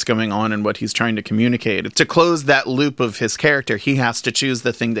about what's going on and what he's trying to communicate. To close that loop of his character, he has to choose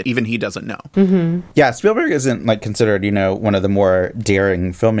the thing that even he doesn't know. Mm-hmm. Yeah, Spielberg isn't, like, considered, one of the more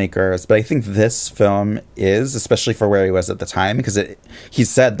daring filmmakers, but I think this film is, especially for where he was at the time, because he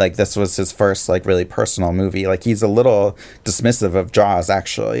said, like, this was his first, like, really personal movie. Like, he's a little dismissive of Jaws,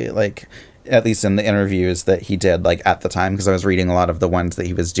 actually, like, at least in the interviews that he did, like, at the time, because I was reading a lot of the ones that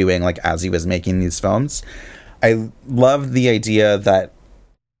he was doing, like, as he was making these films. I love the idea that,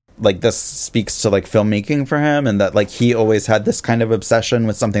 like, this speaks to, like, filmmaking for him, and that, like, he always had this kind of obsession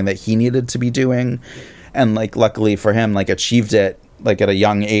with something that he needed to be doing, and, like, luckily for him, like, achieved it, like, at a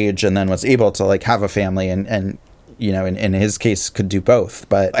young age, and then was able to, like, have a family and in his case, could do both.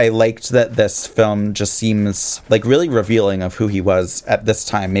 But I liked that this film just seems, like, really revealing of who he was at this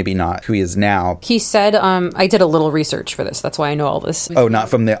time, maybe not who he is now. He said, I did a little research for this, that's why I know all this. Oh, not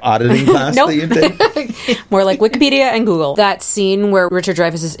from the auditing class Nope. that you did? More like Wikipedia and Google. That scene where Richard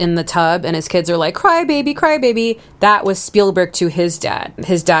Dreyfuss is in the tub and his kids are like, cry baby, that was Spielberg to his dad.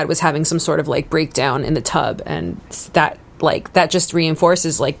 His dad was having some sort of, like, breakdown in the tub, and that just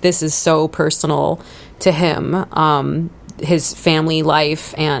reinforces, like, this is so personal to him, his family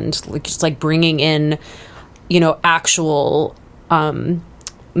life, and just, like, bringing in, actual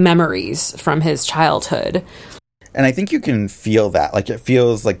memories from his childhood. And I think you can feel that. Like, it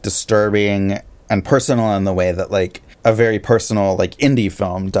feels, like, disturbing and personal in the way that, like, a very personal, like, indie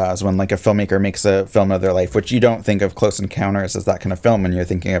film does when, like, a filmmaker makes a film of their life, which you don't think of Close Encounters as that kind of film when you're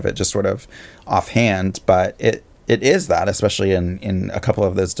thinking of it just sort of offhand, but it is that, especially in a couple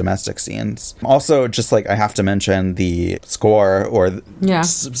of those domestic scenes. Also, just, like, I have to mention the score, or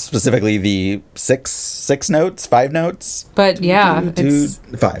specifically the five notes. But yeah, it's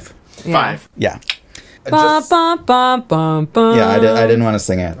five. Yeah. Five. Yeah. Bum, bum, bum, bum, bum. Yeah, I didn't want to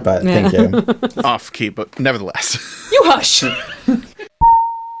sing it, but thank you. Off key, but nevertheless. You hush.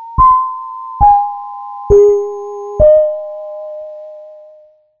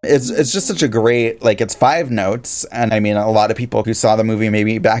 It's just such a great, like, it's 5 notes, and I mean, a lot of people who saw the movie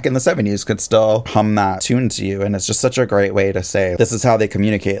maybe back in the 70s could still hum that tune to you, and it's just such a great way to say this is how they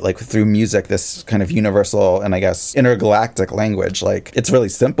communicate, like, through music, this kind of universal and, I guess, intergalactic language. Like, it's really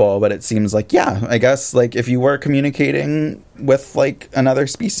simple, but it seems like, yeah, I guess, like, if you were communicating with, like, another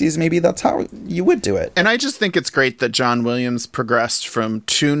species, maybe that's how you would do it. And I just think it's great that John Williams progressed from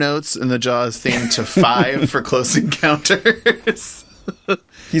 2 notes in the Jaws theme to 5 for Close Encounters.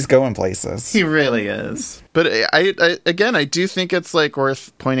 He's going places. He really is. But I do think it's, like,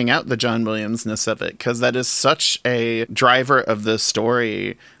 worth pointing out the John Williams-ness of it, because that is such a driver of the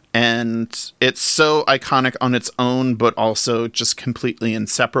story, and it's so iconic on its own, but also just completely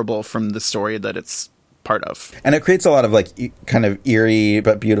inseparable from the story that it's part of. And it creates a lot of, like, kind of eerie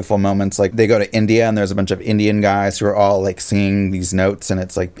but beautiful moments. Like, they go to India and there's a bunch of Indian guys who are all, like, singing these notes, and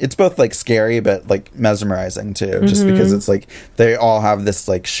it's, like, it's both, like, scary but, like, mesmerizing too, just because it's, like, they all have this,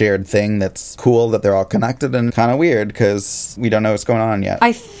 like, shared thing that's cool, that they're all connected, and kind of weird because we don't know what's going on yet.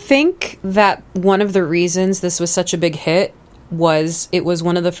 I think that one of the reasons this was such a big hit was it was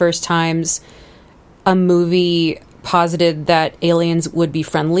one of the first times a movie posited that aliens would be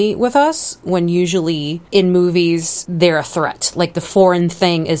friendly with us, when usually in movies they're a threat. Like, the foreign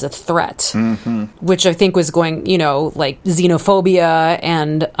thing is a threat, which I think was going, like, xenophobia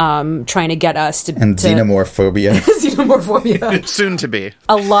and trying to get us to... And xenomorphobia. Xenomorphobia. Soon to be.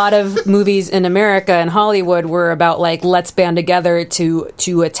 A lot of movies in America and Hollywood were about, like, let's band together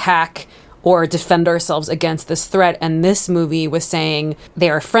to attack or defend ourselves against this threat. And this movie was saying they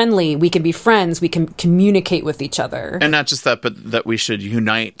are friendly, we can be friends, we can communicate with each other. And not just that, but that we should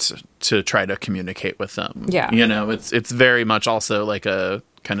unite to try to communicate with them. Yeah. It's very much also like a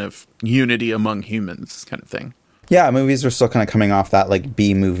kind of unity among humans kind of thing. Yeah, movies were still kind of coming off that, like,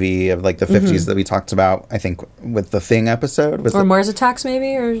 B movie of, like, the 50s that we talked about, I think, with the Thing episode. Or Mars Attacks,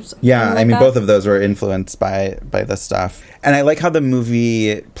 maybe? Or yeah, like I mean, that? both of those were influenced by this stuff. And I like how the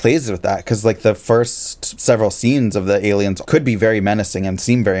movie plays with that, because like the first several scenes of the aliens could be very menacing and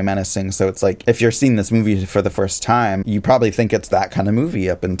seem very menacing. So it's like, if you're seeing this movie for the first time, you probably think it's that kind of movie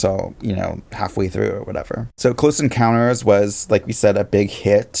up until, you know, halfway through or whatever. So Close Encounters was, like we said, a big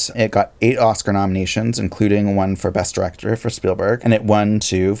hit. It got 8 Oscar nominations, including one for Best Director for Spielberg, and it won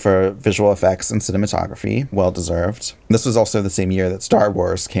 2 for visual effects and cinematography. Well deserved. This was also the same year that Star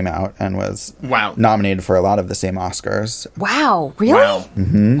Wars came out and was nominated for a lot of the same Oscars. Wow, really? Wow.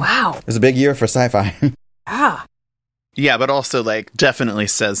 Mm-hmm. Wow. It was a big year for sci-fi. Ah. Yeah, but also, like, definitely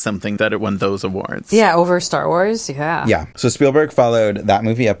says something that it won those awards. Yeah, over Star Wars. Yeah. Yeah. So Spielberg followed that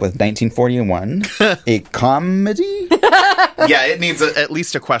movie up with 1941, a comedy? Yeah, it needs at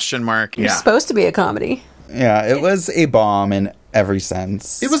least a question mark. It's supposed to be a comedy. Yeah, it was a bomb in every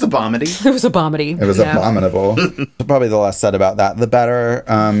sense. It was a bomedy. It was a bomedy. It was abominable. Probably the less said about that, the better.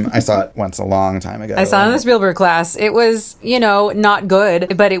 I saw it once a long time ago. I saw it in the Spielberg class. It was, you know, not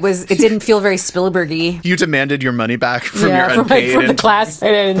good, but it didn't feel very Spielberg-y. You demanded your money back from your unpaid. From the class I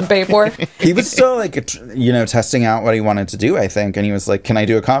didn't pay for. He was still, like, you know, testing out what he wanted to do, I think. And he was like, can I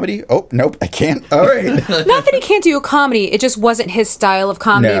do a comedy? Oh, nope, I can't. All right. Not that he can't do a comedy. It just wasn't his style of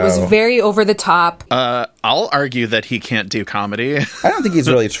comedy. No. It was very over the top. I'll argue that he can't do comedy. I don't think he's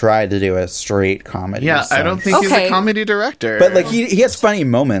really tried to do a straight comedy. Yeah, sense. I don't think he's a comedy director. But, like, he has funny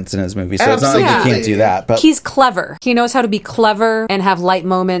moments in his movies, so it's not like he can't do that. But he's clever. He knows how to be clever and have light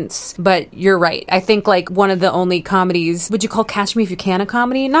moments, but you're right. I think, like, one of the only comedies, would you call Catch Me If You Can a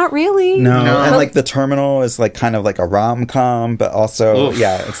comedy? Not really. No. And, like, The Terminal is, like, kind of like a rom-com, but also,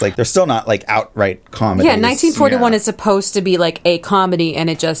 it's like, they're still not, like, outright comedies. Yeah, 1941 is supposed to be, like, a comedy,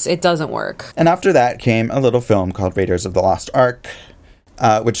 and it doesn't work. And after that came a little film called Raiders of the Lost Ark,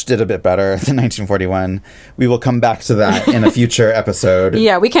 which did a bit better than 1941. We will come back to that in a future episode.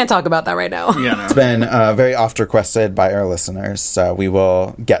 Yeah, we can't talk about that right now. Yeah, no. It's been very oft requested by our listeners, so we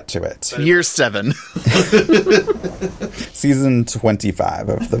will get to it. Year 7. Season 25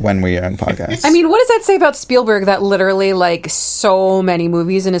 of the When We're Young podcast. I mean, what does that say about Spielberg that literally, like, so many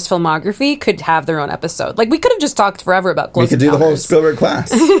movies in his filmography could have their own episode? Like, we could have just talked forever about Close Encounters. We could do the whole Spielberg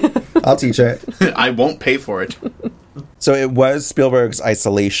class. I'll teach it. I won't pay for it. So it was Spielberg's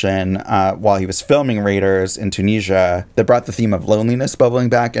isolation while he was filming Raiders in Tunisia that brought the theme of loneliness bubbling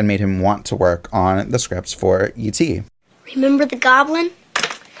back and made him want to work on the scripts for E.T. Remember the goblin?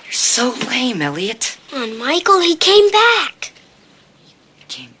 You're so lame, Elliot. Come on, Michael, he came back.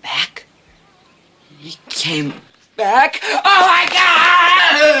 Came back? He came back? Oh my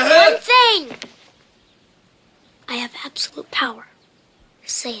God! One thing. I have absolute power.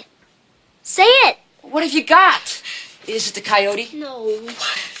 Say it. Say it! What have you got? Is it the coyote? No.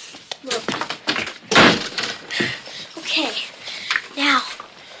 Look. Okay. Now,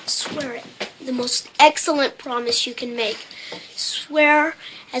 swear it. The most excellent promise you can make. Swear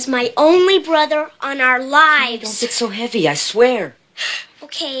as my only brother on our lives. Don't get so heavy, I swear.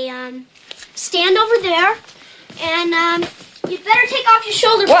 Okay, stand over there, and, you'd better take off your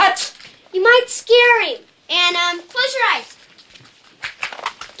shoulder. What? You might scare him. And, close your eyes.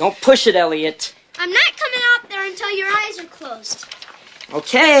 Don't push it, Elliot. I'm not coming out there until your eyes are closed.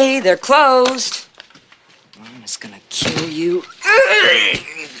 Okay, they're closed. I'm just gonna kill you.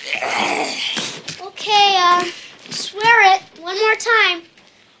 Okay, swear it one more time.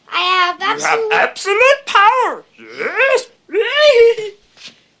 I have absolute power. Yes.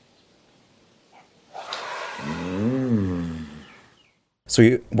 So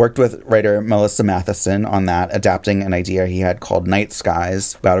he worked with writer Melissa Matheson on that, adapting an idea he had called Night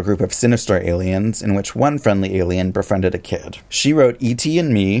Skies, about a group of sinister aliens in which one friendly alien befriended a kid. She wrote E.T.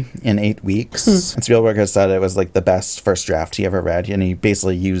 and Me in 8 weeks. And Spielberg has said it was like the best first draft he ever read, and he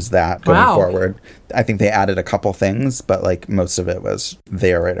basically used that going forward. I think they added a couple things, but like most of it was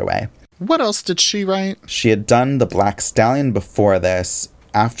there right away. What else did she write? She had done The Black Stallion before this.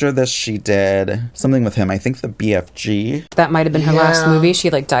 After this, she did something with him. I think the BFG. That might have been her last movie. She,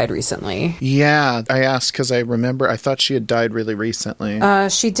 like, died recently. Yeah, I asked because I thought she had died really recently.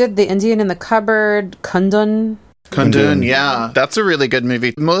 She did The Indian in the Cupboard, Kundun. Kundun, yeah. That's a really good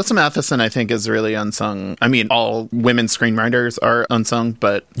movie. Melissa Matheson, I think, is really unsung. I mean, all women screenwriters are unsung,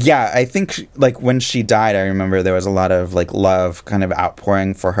 but... Yeah, I think, like, when she died, I remember there was a lot of, like, love kind of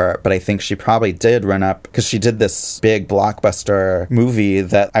outpouring for her, but I think she probably did run up, because she did this big blockbuster movie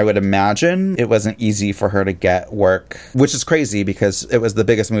that I would imagine it wasn't easy for her to get work, which is crazy, because it was the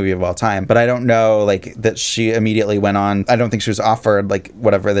biggest movie of all time, but I don't know, like, that she immediately went on. I don't think she was offered, like,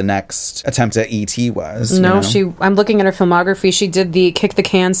 whatever the next attempt at E.T. was. No, you know? I'm looking at her filmography. She did the Kick the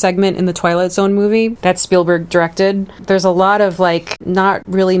Can segment in the Twilight Zone movie that Spielberg directed. There's a lot of like not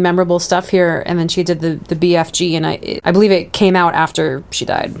really memorable stuff here, and then she did the BFG, and I believe it came out after she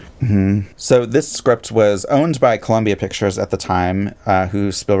died. Mm-hmm. So this script was owned by Columbia Pictures at the time,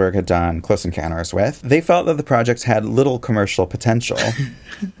 who Spielberg had done Close Encounters with. They felt that the project had little commercial potential.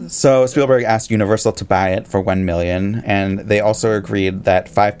 So Spielberg asked Universal to buy it for $1 million, and they also agreed that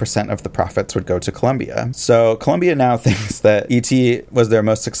 5% of the profits would go to Columbia. So Columbia now thinks that E.T. was their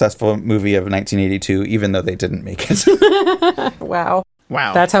most successful movie of 1982, even though they didn't make it. Wow.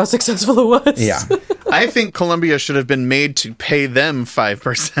 Wow. That's how successful it was. Yeah. I think Columbia should have been made to pay them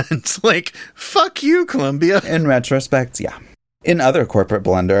 5%. Like, fuck you, Columbia. In retrospect, yeah. In other corporate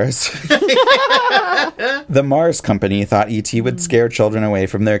blunders, the Mars Company thought E.T. would scare children away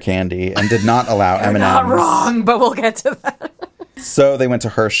from their candy and did not allow M&Ms. Not wrong, but we'll get to that. So they went to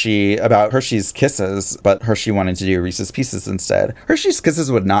Hershey about Hershey's Kisses, but Hershey wanted to do Reese's Pieces instead. Hershey's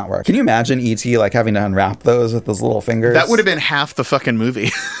Kisses would not work. Can you imagine E.T. like having to unwrap those with those little fingers? That would have been half the fucking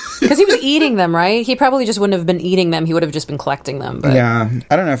movie. Because he was eating them, right? He probably just wouldn't have been eating them. He would have just been collecting them. But. Yeah.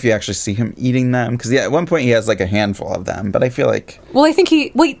 I don't know if you actually see him eating them, because at one point he has like a handful of them, but I feel like... Well, I think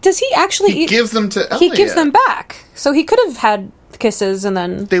does he actually He gives them to Elliot. He gives them back. So he could have had Kisses and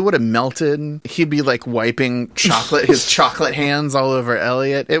then... They would have melted. He'd be like wiping his chocolate hands all over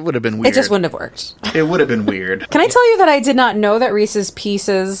Elliot. It would have been weird. It just wouldn't have worked. It would have been weird. Can I tell you that I did not know that Reese's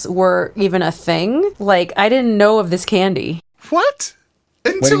Pieces were even a thing? Like, I didn't know of this candy. What?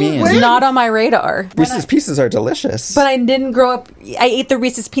 What do you mean? It's not on my radar. Reese's Pieces are delicious. But I didn't grow up... I ate the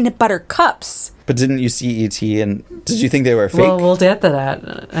Reese's peanut butter cups. But didn't you see E.T. and did you think they were fake? Well, we'll get to that.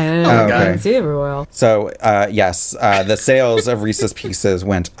 I didn't see it for a while. So, yes, the sales of Reese's Pieces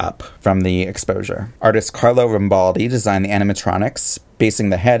went up from the exposure. Artist Carlo Rambaldi designed the animatronics, basing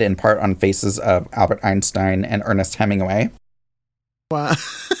the head in part on faces of Albert Einstein and Ernest Hemingway. Wow.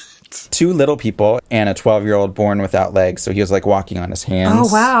 Two little people and a 12-year-old born without legs, so he was like walking on his hands.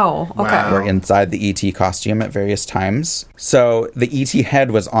 Oh, wow. Okay. Were inside the E.T. costume at various times. So the E.T.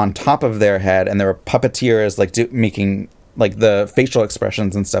 head was on top of their head, and there were puppeteers like making like the facial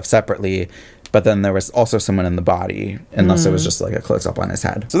expressions and stuff separately. But then there was also someone in the body, unless it was just like a close-up on his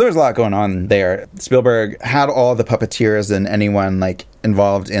head. So there was a lot going on there. Spielberg had all the puppeteers and anyone like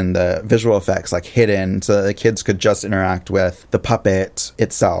involved in the visual effects like hidden so that the kids could just interact with the puppet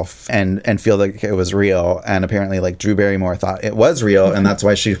itself and feel like it was real. And apparently like Drew Barrymore thought it was real, and that's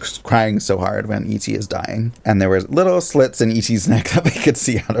why she was crying so hard when E.T. is dying. And there were little slits in E.T.'s neck that they could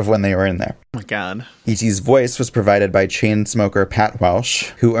see out of when they were in there. Oh my God. E.T.'s voice was provided by chain smoker Pat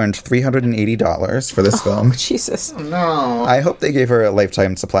Welsh, who earned $380 for this film. Jesus. No. I hope they gave her a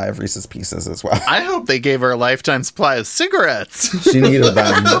lifetime supply of Reese's Pieces as well. I hope they gave her a lifetime supply of cigarettes. She needed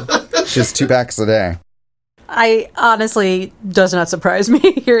them. She has 2 packs a day. I honestly does not surprise me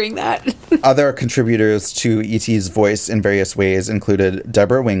hearing that. Other contributors to E.T.'s voice in various ways included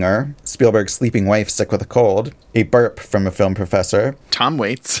Deborah Winger, Spielberg's sleeping wife sick with a cold, a burp from a film professor, Tom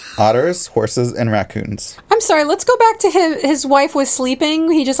Waits, otters, horses, and raccoons. I'm sorry, let's go back to his wife was sleeping.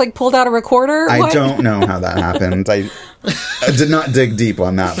 He just like pulled out a recorder. I don't know how that happened. I did not dig deep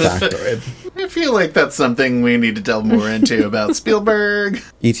on that factoid. I feel like that's something we need to delve more into about Spielberg.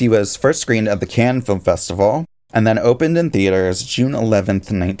 E.T. was first screened at the Cannes Film Festival and then opened in theaters June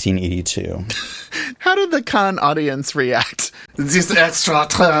 11th, 1982. How did the Cannes audience react? This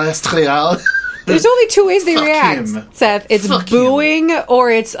extraterrestrial. There's only 2 ways they react, him. Seth. It's Fuck booing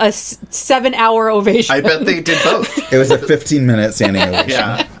or it's a 7-hour ovation. I bet they did both. It was a 15-minute standing ovation.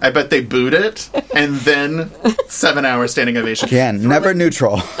 Yeah, I bet they booed it, and then 7-hour standing ovation. Again, never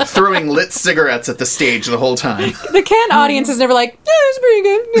neutral. Throwing lit cigarettes at the stage the whole time. The Cannes audience is never like, it's pretty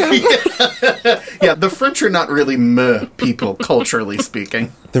good. Yeah. Yeah, the French are not really meh people, culturally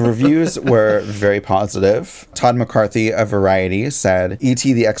speaking. The reviews were very positive. Todd McCarthy of Variety said,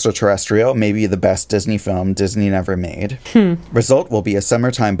 E.T. the Extraterrestrial may be the best Disney film Disney never made. Result will be a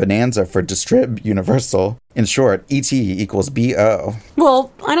summertime bonanza for Distrib Universal. In short, E.T. equals B.O.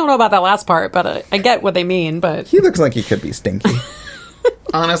 Well, I don't know about that last part, but I get what they mean, but... He looks like he could be stinky.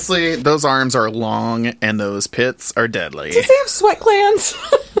 Honestly, those arms are long and those pits are deadly. Does he have sweat glands?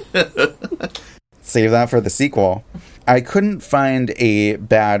 Save that for the sequel. I couldn't find a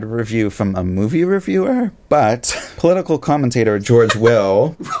bad review from a movie reviewer, but political commentator George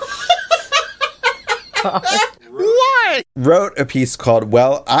Will What? wrote a piece called,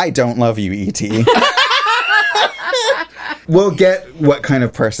 Well, I Don't Love You, E.T. We'll get what kind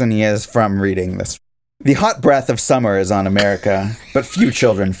of person he is from reading this. The hot breath of summer is on America, but few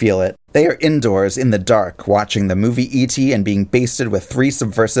children feel it. They are indoors in the dark watching the movie E.T. and being basted with 3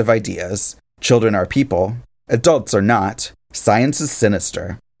 subversive ideas. Children are people. Adults are not. Science is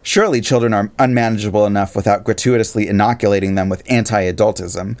sinister. Surely children are unmanageable enough without gratuitously inoculating them with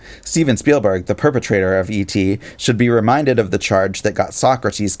anti-adultism. Steven Spielberg, the perpetrator of E.T., should be reminded of the charge that got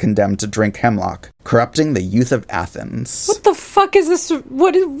Socrates condemned to drink hemlock, corrupting the youth of Athens. What the fuck is this?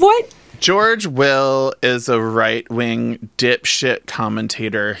 What? George Will is a right-wing dipshit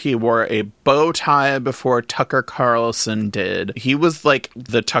commentator. He wore a bow tie before Tucker Carlson did. He was like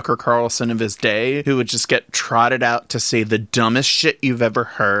the Tucker Carlson of his day, who would just get trotted out to say the dumbest shit you've ever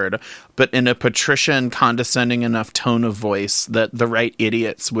heard, but in a patrician, condescending enough tone of voice that the right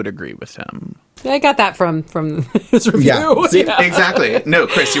idiots would agree with him. I got that from his review. Yeah, see, exactly. No,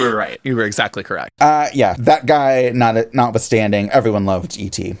 Chris, you were right. You were exactly correct. Yeah, that guy, notwithstanding, everyone loved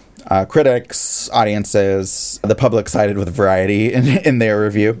E.T. Critics, audiences, the public sided with Variety in their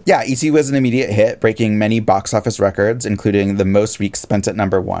review. Yeah, E.T. was an immediate hit, breaking many box office records, including the most weeks spent at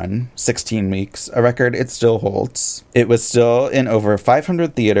number 1, 16 weeks, a record it still holds. It was still in over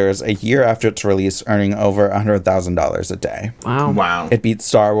 500 theaters a year after its release, earning over $100,000 a day. Wow. It beat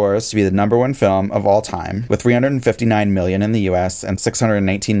Star Wars to be the number 1 film of all time, with $359 million in the US and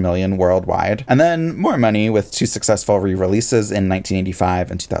 $619 million worldwide. And then more money with 2 successful re-releases in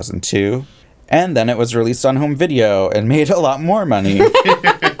 1985 and 2002. And then it was released on home video and made a lot more money.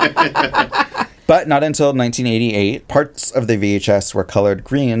 But not until 1988, parts of the VHS were colored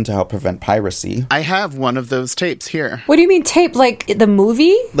green to help prevent piracy. I have one of those tapes here. What do you mean tape? Like the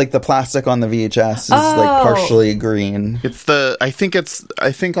movie? Like the plastic on the VHS is like partially green. It's I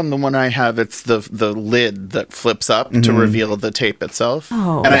think on the one I have, it's the lid that flips up to reveal the tape itself.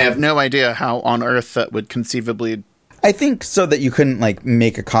 Oh. And I have no idea how on earth that would conceivably... I think so that you couldn't, like,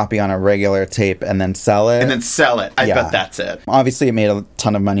 make a copy on a regular tape and then sell it. I bet that's it. Obviously, it made a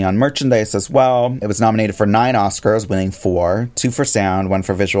ton of money on merchandise as well. It was nominated for 9 Oscars, winning 4. 2 for sound, 1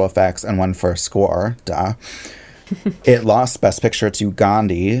 for visual effects, and 1 for score. Duh. It lost Best Picture to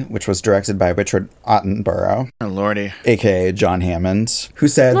Gandhi, which was directed by Richard Attenborough. Oh, lordy. A.k.a. John Hammond, who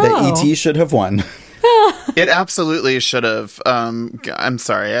said that E.T. should have won. It absolutely should have. I'm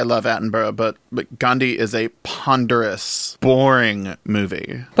sorry, I love Attenborough, but Gandhi is a ponderous, boring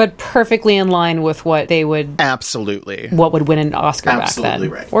movie. But perfectly in line with what they would... Absolutely. What would win an Oscar back then. Absolutely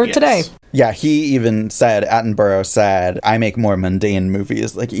right. Or today. Yeah, he even said, Attenborough said, I make more mundane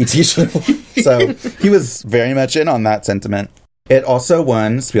movies like E.T. should have won. So he was very much in on that sentiment. It also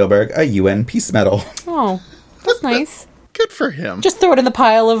won Spielberg a UN Peace Medal. Oh, that's nice. Good for him. Just throw it in the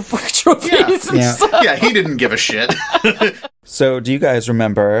pile of trophies and stuff. Yeah, he didn't give a shit. So, do you guys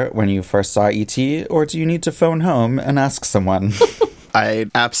remember when you first saw E.T., or do you need to phone home and ask someone? I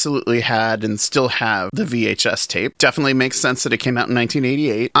absolutely had and still have the VHS tape. Definitely makes sense that it came out in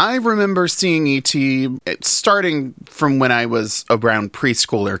 1988. I remember seeing E.T. starting from when I was around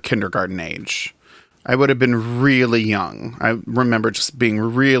preschool or kindergarten age. I would have been really young. I remember just being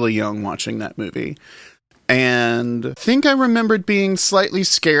really young watching that movie. And I think I remembered being slightly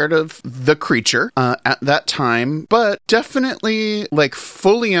scared of the creature at that time, but definitely like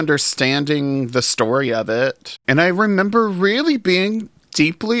fully understanding the story of it. And I remember really being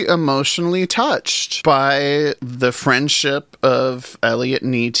deeply emotionally touched by the friendship of Elliot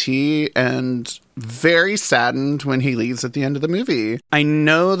and E.T. and very saddened when he leaves at the end of the movie. I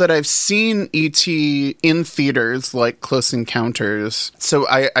know that I've seen E.T. in theaters like Close Encounters, so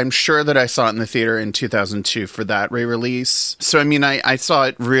I'm sure that I saw it in the theater in 2002 for that re-release. So, I mean, I saw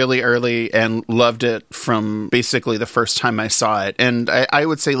it really early and loved it from basically the first time I saw it. And I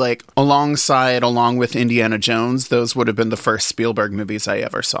would say, like, along with Indiana Jones, those would have been the first Spielberg movies I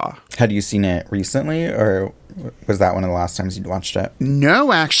ever saw. Had you seen it recently, or was that one of the last times you'd watched it?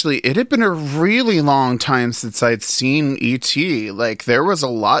 No, actually, it had been a really long time since I'd seen E.T. Like, there was a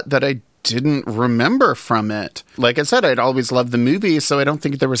lot that I didn't remember from it. Like I said, I'd always loved the movie, so I don't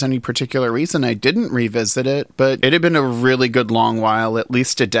think there was any particular reason I didn't revisit it, but it had been a really good long while, at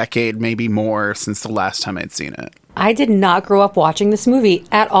least a decade, maybe more, since the last time I'd seen it. I did not grow up watching this movie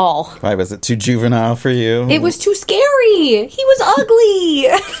at all. Why, was it too juvenile for you? It was too scary. He was ugly.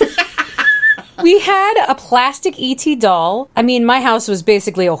 We had a plastic E.T. doll. I mean, my house was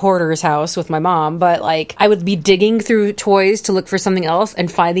basically a hoarder's house with my mom, but, like, I would be digging through toys to look for something else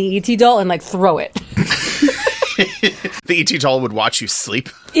and find the E.T. doll and, like, throw it. The E.T. doll would watch you sleep?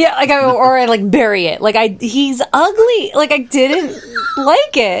 Yeah, like, I'd, like, bury it. Like, he's ugly. Like, I didn't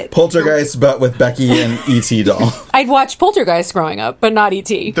like it. Poltergeist, but with Becky and E.T. doll. I'd watch Poltergeist growing up, but not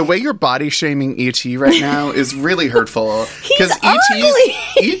E.T. The way you're body shaming E.T. right now is really hurtful. He's ugly!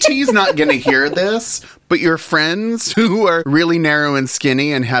 E.T.'s not going to hear this, But your friends who are really narrow and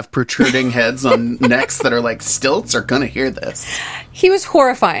skinny and have protruding heads on necks that are like stilts are gonna hear this. He was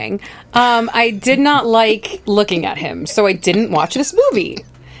horrifying. I did not like looking at him, so I didn't watch this movie.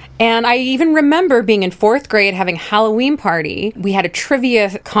 And I even remember being in 4th grade having a Halloween party. We had a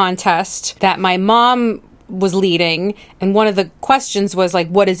trivia contest that my mom was leading, and one of the questions was like,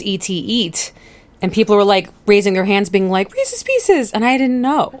 what does E.T. eat? And people were like raising their hands being like, Reese's Pieces, and I didn't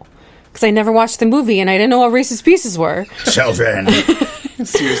know because I never watched the movie and I didn't know what Reese's Pieces were. Children.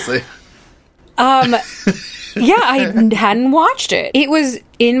 Seriously. Yeah, I hadn't watched it. It was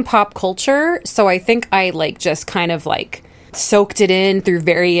in pop culture, so I think I like just kind of like soaked it in through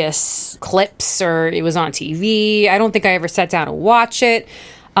various clips, or it was on TV. I don't think I ever sat down to watch it.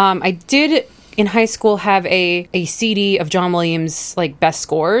 I did in high school have a CD of John Williams' like best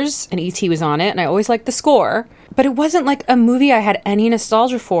scores, and E.T. was on it, and I always liked the score. But it wasn't like a movie I had any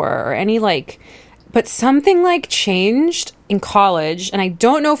nostalgia for or any like... But something like changed in college, and I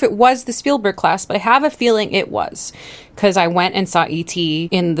don't know if it was the Spielberg class, but I have a feeling it was, because I went and saw E.T.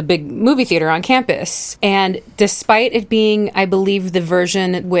 in the big movie theater on campus. And despite it being, I believe, the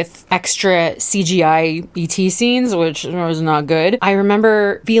version with extra CGI E.T. scenes, which was not good, I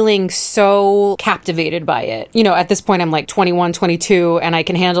remember feeling so captivated by it. You know, at this point, I'm like 21, 22, and I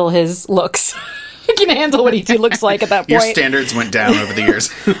can handle his looks. I can handle what E.T. looks like at that point. Your standards went down over the years.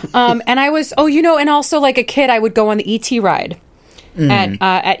 And I was, and also like a kid, I would go on the E.T. ride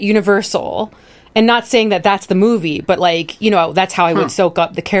at Universal. And not saying that that's the movie, but like, that's how I would soak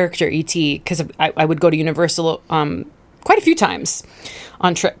up the character E.T. because I would go to Universal quite a few times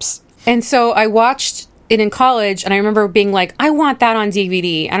on trips. And so I watched it in college, and I remember being like, I want that on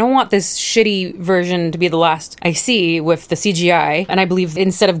DVD. I don't want this shitty version to be the last I see with the CGI. And I believe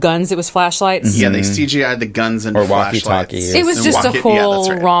instead of guns, it was flashlights. Yeah, they CGI'd the guns and walkie-talkies. It was just a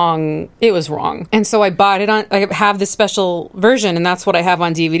whole wrong. It was wrong. And so I bought it on, I have the special version, and that's what I have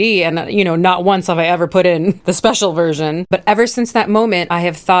on DVD. And, not once have I ever put in the special version. But ever since that moment, I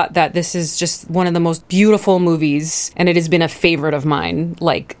have thought that this is just one of the most beautiful movies, and it has been a favorite of mine,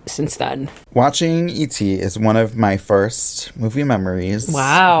 like, since then. Watching E.T. is one of my first movie memories.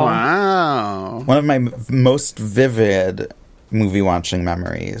 Wow. One of my most vivid movie watching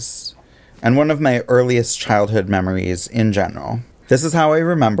memories. And one of my earliest childhood memories in general. This is how I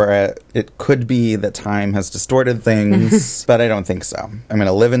remember it. It could be that time has distorted things, but I don't think so. I'm going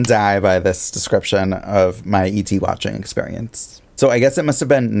to live and die by this description of my E.T. watching experience. So I guess it must have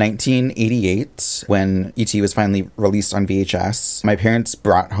been 1988 when E.T. was finally released on VHS. My parents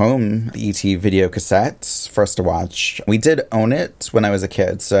brought home the E.T. video cassettes for us to watch. We did own it when I was a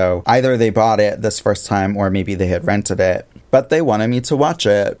kid, so either they bought it this first time or maybe they had rented it. But they wanted me to watch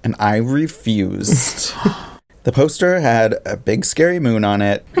it, and I refused. The poster had a big scary moon on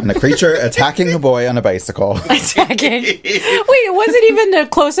it and a creature attacking a boy on a bicycle. Attacking? Wait, it wasn't even a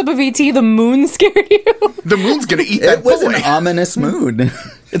close-up of E.T. The moon scared you? The moon's gonna eat that boy. It was an ominous moon.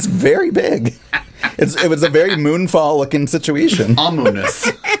 It's very big. It was a very moonfall-looking situation. Ominous.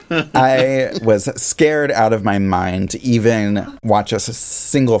 I was scared out of my mind to even watch a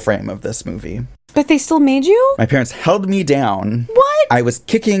single frame of this movie. But they still made you? My parents held me down. What? I was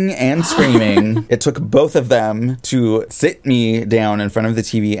kicking and screaming. It took both of them to sit me down in front of the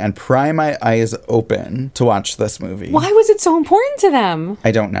TV and pry my eyes open to watch this movie. Why was it so important to them?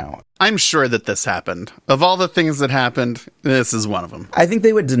 I don't know. I'm sure that this happened. Of all the things that happened, this is one of them. I think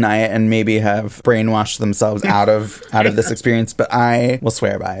they would deny it and maybe have brainwashed themselves out of this experience, but I will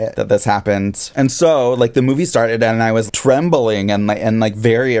swear by it that this happened. And so, like, the movie started and I was trembling and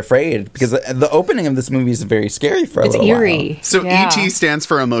very afraid because the opening of this movie is very scary for a little while. It's eerie. So E.T. stands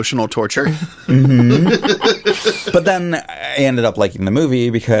for emotional torture. Mm-hmm. But then I ended up liking the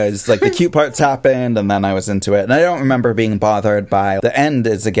movie because, like, the cute parts happened and then I was into it. And I don't remember being bothered by the end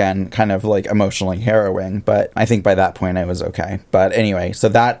is, again, kind of like emotionally harrowing, but I think by that point I was okay. But anyway, so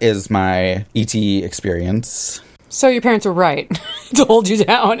that is my E.T. experience. So your parents were right to hold you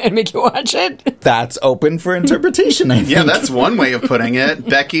down and make you watch it? That's open for interpretation, I think. Yeah, that's one way of putting it.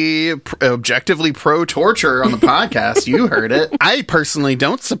 Becky, objectively pro-torture on the podcast. You heard it. I personally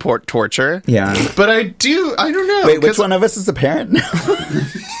don't support torture. Yeah. But I don't know. Wait, which one of us is a parent?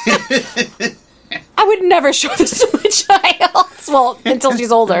 I would never show this to my child. Well, until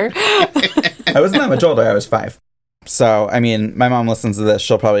she's older. I wasn't that much older. I was 5. So, I mean, my mom listens to this.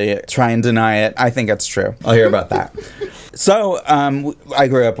 She'll probably try and deny it. I think it's true. I'll hear about that. So, I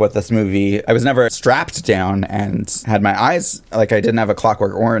grew up with this movie. I was never strapped down and had my eyes, like, I didn't have a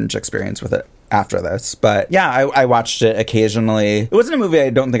Clockwork Orange experience with it after this. But yeah, I watched it occasionally. It wasn't a movie I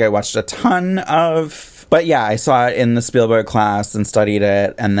don't think I watched a ton of But yeah, I saw it in the Spielberg class and studied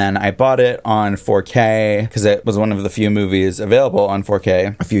it, and then I bought it on 4K because it was one of the few movies available on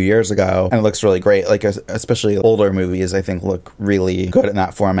 4K a few years ago, and it looks really great. Like, especially older movies, I think, look really good in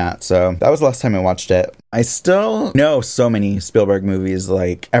that format. So that was the last time I watched it. I still know so many Spielberg movies,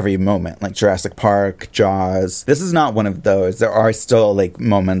 like, every moment, like Jurassic Park, Jaws. This is not one of those. There are still, like,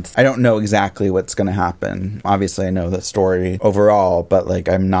 moments. I don't know exactly what's going to happen. Obviously, I know the story overall, but, like,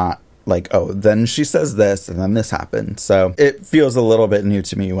 I'm not like, oh, then she says this and then this happened. So it feels a little bit new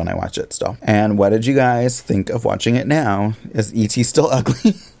to me when I watch it still. And what did you guys think of watching it now? Is E.T. still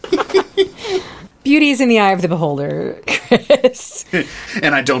ugly? Beauty is in the eye of the beholder, Chris.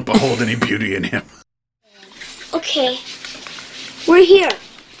 And I don't behold any beauty in him. Okay. We're here.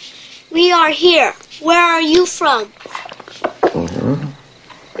 We are here. Where are you from?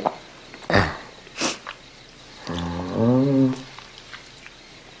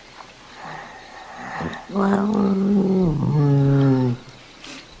 I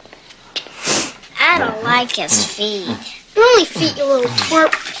don't like his feet. They're only feet, you little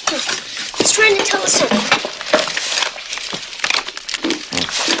twerp. He's trying to tell us something.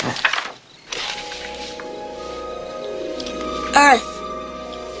 Earth.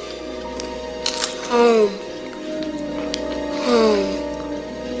 Home. Home.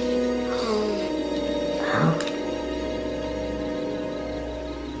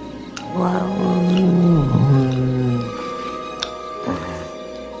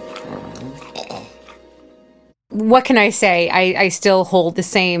 What can I say? I still hold the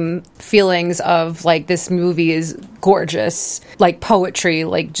same feelings of, like, this movie is gorgeous, like poetry,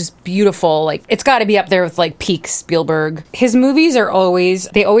 like just beautiful. Like, it's got to be up there with, like, peak Spielberg. His movies are always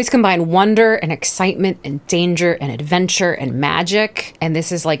combine wonder and excitement and danger and adventure and magic. And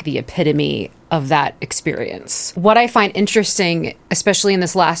this is like the epitome of that experience. What I find interesting, especially in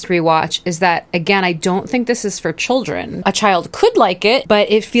this last rewatch, is that, again, I don't think this is for children. A child could like it, but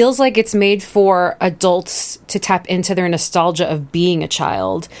it feels like it's made for adults to tap into their nostalgia of being a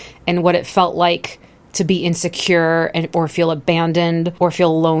child and what it felt like to be insecure or feel abandoned or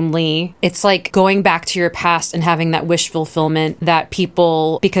feel lonely. It's like going back to your past and having that wish fulfillment that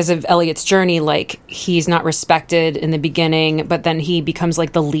people, because of Elliot's journey, like, he's not respected in the beginning, but then he becomes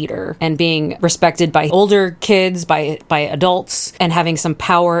like the leader and being respected by older kids, by adults, and having some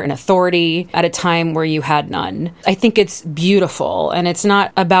power and authority at a time where you had none. I think it's beautiful, and it's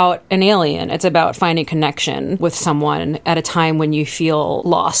not about an alien. It's about finding connection with someone at a time when you feel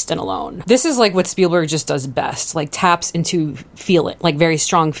lost and alone. This is like what Spielberg just does best, like taps into like very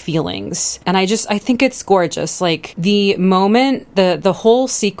strong feelings. And I think it's gorgeous. Like the moment, the whole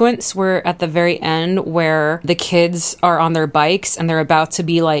sequence where at the very end where the kids are on their bikes and they're about to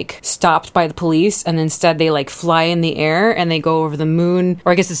be like stopped by the police, and instead they like fly in the air and they go over the moon,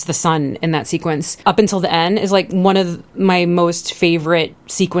 or I guess it's the sun in that sequence, up until the end, is like one of my most favorite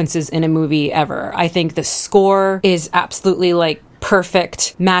sequences in a movie ever. I think the score is absolutely like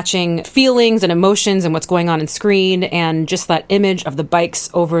perfect, matching feelings and emotions and what's going on screen, and just that image of the bikes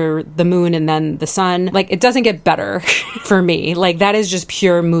over the moon and then the sun. Like, it doesn't get better for me. Like, that is just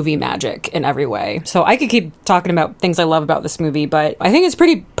pure movie magic in every way. So I could keep talking about things I love about this movie, but I think it's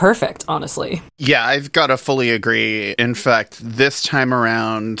pretty perfect, honestly. Yeah, I've got to fully agree. In fact, this time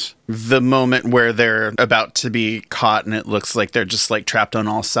around, the moment where they're about to be caught and it looks like they're just like trapped on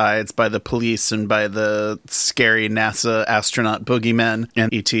all sides by the police and by the scary NASA astronaut boogeymen,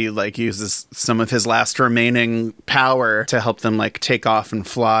 and E.T. like uses some of his last remaining power to help them like take off and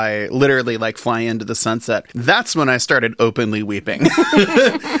fly, literally like fly into the sunset. That's when I started openly weeping.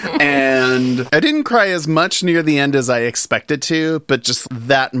 And I didn't cry as much near the end as I expected to, but just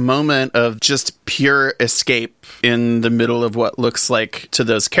that moment of just pure escape in the middle of what looks like to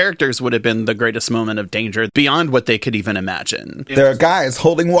those characters would have been the greatest moment of danger beyond what they could even imagine. There are guys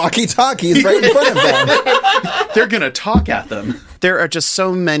holding walkie-talkies right in front of them. They're going to talk at them. There are just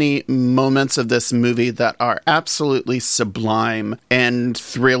so many moments of this movie that are absolutely sublime and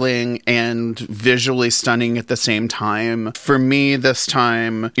thrilling and visually stunning at the same time. For me, this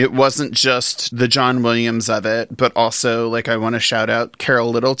time, it wasn't just the John Williams of it, but also, like, I want to shout out Carol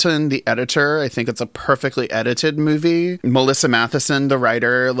Littleton, the editor. I think it's a perfectly edited movie. Melissa Matheson, the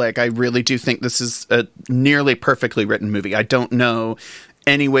writer. Like, I really do think this is a nearly perfectly written movie. I don't know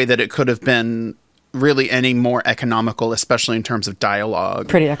any way that it could have been really any more economical, especially in terms of dialogue.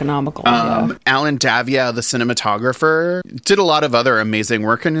 Pretty economical, yeah. Alan Davia, the cinematographer, did a lot of other amazing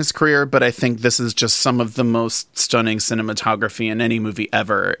work in his career, but I think this is just some of the most stunning cinematography in any movie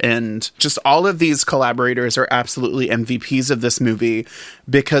ever. And just all of these collaborators are absolutely MVPs of this movie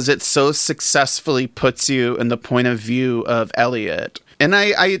because it so successfully puts you in the point of view of Elliot. And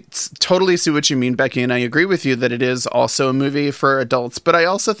I totally see what you mean, Becky, and I agree with you that it is also a movie for adults, but I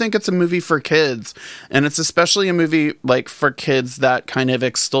also think it's a movie for kids. And it's especially a movie like for kids that kind of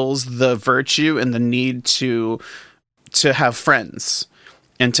extols the virtue and the need to have friends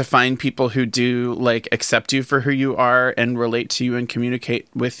and to find people who do like accept you for who you are and relate to you and communicate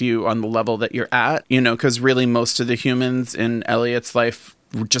with you on the level that you're at, you know, because really most of the humans in Elliot's life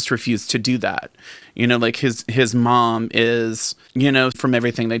just refuse to do that. You know, like his mom is, you know, from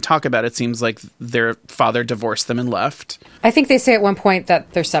everything they talk about, it seems like their father divorced them and left. I think they say at one point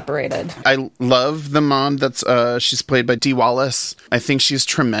that they're separated. I love the mom that's, she's played by Dee Wallace. I think she's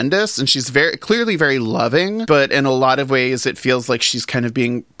tremendous and she's clearly very loving, but in a lot of ways it feels like she's kind of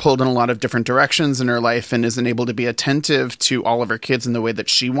being pulled in a lot of different directions in her life and isn't able to be attentive to all of her kids in the way that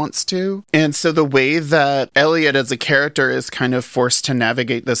she wants to. And so the way that Elliot as a character is kind of forced to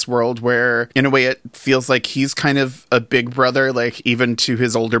navigate this world where, in a way, it feels like he's kind of a big brother, like even to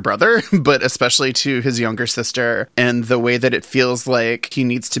his older brother, but especially to his younger sister. And the way that it feels like he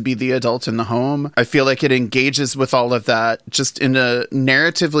needs to be the adult in the home, I feel like it engages with all of that just in a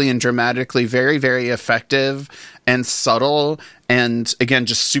narratively and dramatically very, very effective and subtle and, again,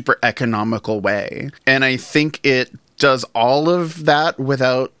 just super economical way. And I think it does all of that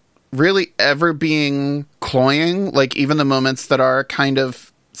without really ever being cloying. Like, even the moments that are kind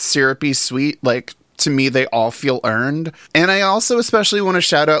of syrupy sweet, like, to me, they all feel earned. And I also especially want to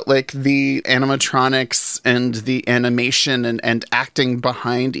shout out like the animatronics and the animation and acting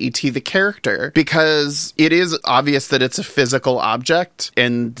behind E.T. the character, because it is obvious that it's a physical object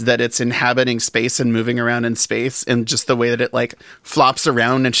and that it's inhabiting space and moving around in space, and just the way that it like flops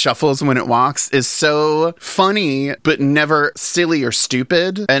around and shuffles when it walks is so funny, but never silly or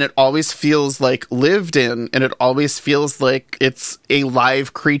stupid. And it always feels like lived in, and it always feels like it's a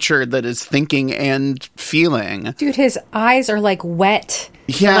live creature that is thinking and feeling. Dude, his eyes are like wet.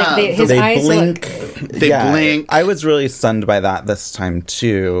 Yeah, like his eyes blink. They blink. I was really stunned by that this time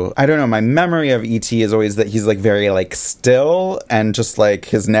too. I don't know. My memory of E.T. is always that he's like very like still and just like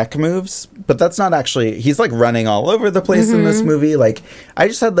his neck moves, but that's not actually. He's like running all over the place in this movie. Like I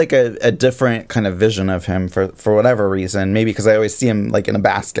just had like a different kind of vision of him for whatever reason. Maybe because I always see him like in a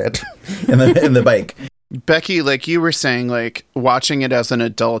basket in the bike. Becky, like you were saying, like watching it as an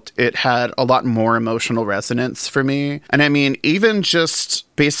adult, it had a lot more emotional resonance for me. And I mean, even just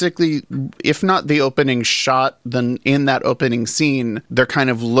basically, if not the opening shot, then in that opening scene, they're kind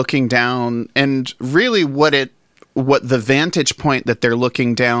of looking down, and really what the vantage point that they're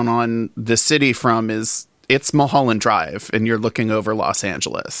looking down on the city from is, it's Mulholland Drive, and you're looking over Los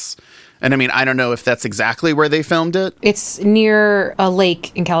Angeles. And I mean, I don't know if that's exactly where they filmed it. It's near a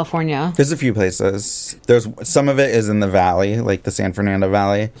lake in California. There's a few places. There's some of it is in the valley, like the San Fernando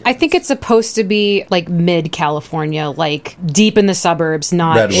Valley. I think it's supposed to be like mid-California, like deep in the suburbs,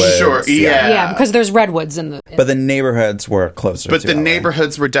 not Redwoods. Sure, yeah. Yeah, because there's redwoods in the... But the neighborhoods were closer to But the LA.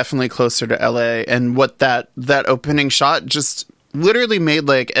 neighborhoods were definitely closer to LA. And what that opening shot just literally made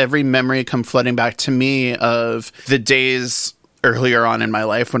like every memory come flooding back to me of the days earlier on in my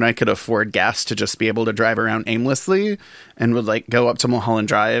life when I could afford gas to just be able to drive around aimlessly, and would like go up to Mulholland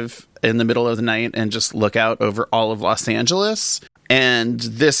Drive in the middle of the night and just look out over all of Los Angeles. And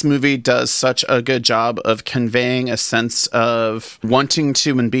this movie does such a good job of conveying a sense of wanting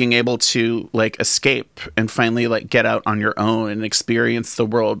to and being able to like escape and finally like get out on your own and experience the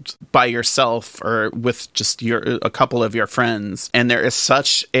world by yourself or with just a couple of your friends. And there is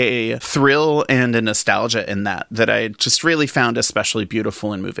such a thrill and a nostalgia in that I just really found especially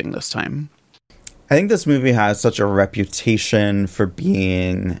beautiful and moving this time. I think this movie has such a reputation for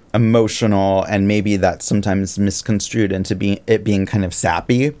being emotional, and maybe that's sometimes misconstrued into it being kind of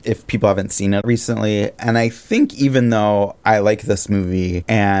sappy if people haven't seen it recently. And I think even though I like this movie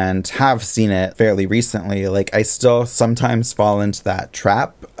and have seen it fairly recently, like I still sometimes fall into that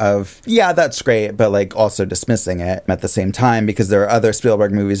trap of, yeah, that's great, but like also dismissing it at the same time, because there are other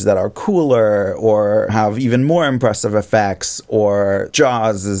Spielberg movies that are cooler or have even more impressive effects, or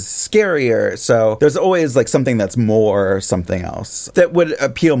Jaws is scarier. So there's always like something that's more something else that would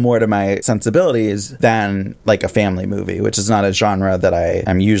appeal more to my sensibilities than like a family movie, which is not a genre that I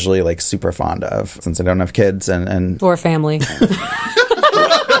am usually like super fond of since I don't have kids and or family.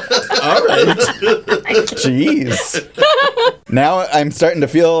 All right. Jeez. Now I'm starting to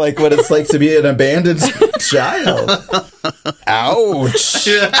feel like what it's like to be an abandoned child. Ouch.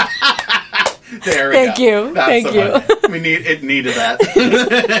 There we Thank go. you. Thank you. It needed that.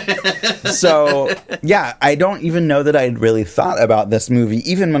 So, yeah, I don't even know that I'd really thought about this movie.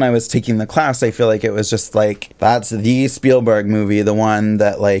 Even when I was taking the class, I feel like it was just like, that's the Spielberg movie, the one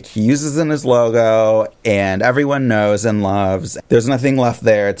that like he uses in his logo and everyone knows and loves. There's nothing left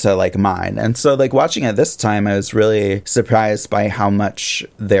there to like mine. And so like watching it this time, I was really surprised by how much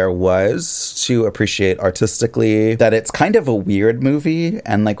there was to appreciate artistically, that it's kind of a weird movie.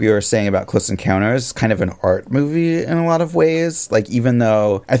 And like we were saying about Close Encounters, kind of an art movie in a lot of ways. Like even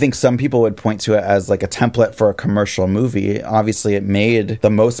though I think some people would point to it as like a template for a commercial movie, obviously it made the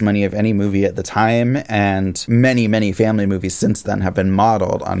most money of any movie at the time, and many family movies since then have been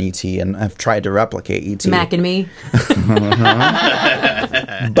modeled on E.T. and have tried to replicate E.T. Mac and Me.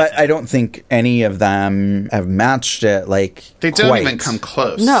 But I don't think any of them have matched it like they don't even come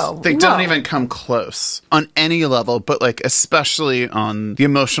close. They don't even come close on any level, but like especially on the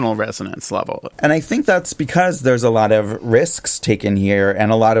emotional resonance level. And I think that's because there's a lot of risks taken here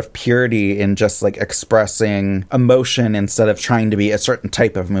and a lot of purity in just like expressing emotion instead of trying to be a certain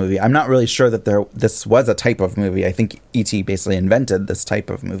type of movie. I'm not really sure that this was a type of movie. I think E.T. basically invented this type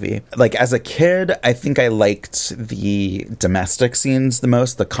of movie. Like as a kid, I think I liked the domestic scenes the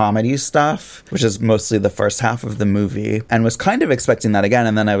most, the comedy stuff, which is mostly the first half of the movie, and was kind of expecting that again.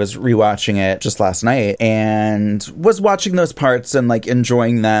 And then I was rewatching it just last night and was watching those parts and like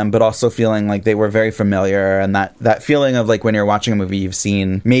enjoying them, but also feeling like they were very familiar. And that feeling of like when you're watching a movie you've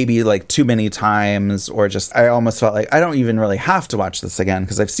seen maybe like too many times, or just I almost felt like I don't even really have to watch this again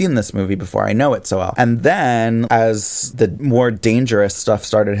because I've seen this movie before. I know it so well. And then as the more dangerous stuff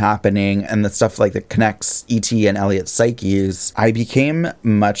started happening and the stuff like that connects E.T. and Elliot's psyches, I became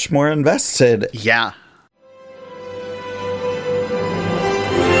much more invested. Yeah.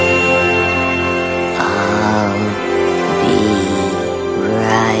 I'll be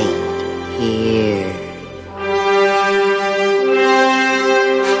right here.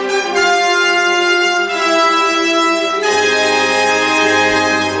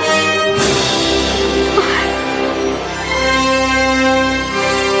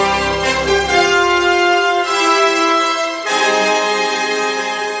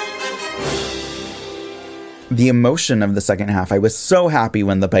 The emotion of the second half, I was so happy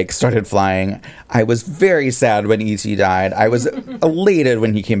when the bike started flying. I was very sad when E.T. died. I was elated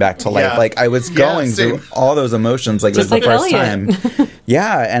when he came back to life. Yeah. Like, I was going through all those emotions like Just it was like the first time.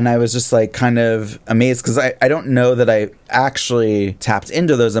 Yeah, and I was just like kind of amazed because I don't know that I actually tapped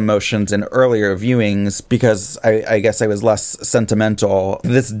into those emotions in earlier viewings because I guess I was less sentimental.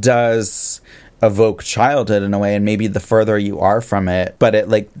 This does evoke childhood in a way, and maybe the further you are from it, but it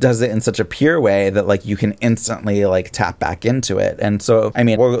like does it in such a pure way that like you can instantly like tap back into it. And so I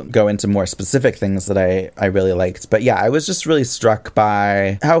mean, we'll go into more specific things that I really liked, but yeah, I was just really struck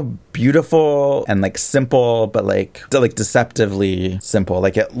by how beautiful and like simple, but like deceptively simple.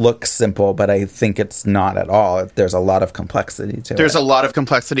 Like it looks simple, but I think it's not at all. There's a lot of complexity to it. There's a lot of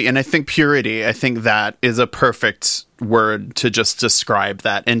complexity, and I think purity, I think that is a perfect word to just describe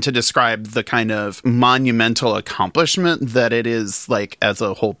that and to describe the kind of monumental accomplishment that it is like as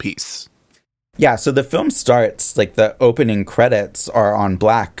a whole piece. Yeah, so the film starts, like the opening credits are on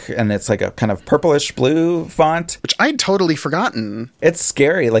black and it's like a kind of purplish blue font. Which I'd totally forgotten. It's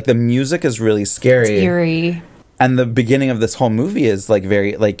scary. Like the music is really scary. It's eerie. And the beginning of this whole movie is like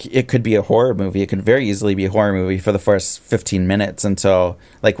very, like it could be a horror movie. It could very easily be a horror movie for the first 15 minutes until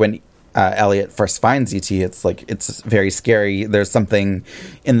like when Elliot first finds E.T., it's like, it's very scary. There's something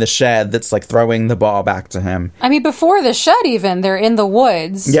in the shed that's like throwing the ball back to him. I mean, before the shed even, they're in the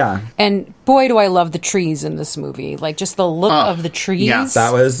woods. Yeah. And boy, do I love the trees in this movie. Like, just the look of the trees. Yeah.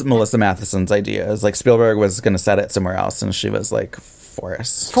 That was Melissa Matheson's idea. It was like Spielberg was going to set it somewhere else, and she was like,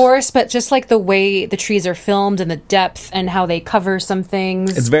 forest, but just like the way the trees are filmed and the depth and how they cover some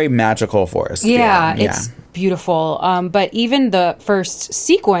things. It's very magical forest. Yeah, it's beautiful. But even the first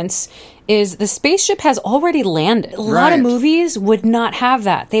sequence is the spaceship has already landed. A lot of movies would not have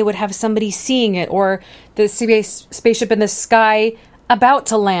that. They would have somebody seeing it, or the spaceship in the sky about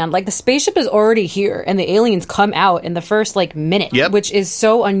to land. Like the spaceship is already here and the aliens come out in the first like minute, which is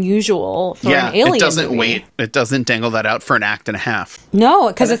so unusual for an alien it doesn't movie. wait. It doesn't dangle that out for an act and a half. No,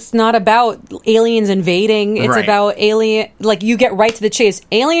 because it's not about aliens invading. It's about alien, like you get right to the chase.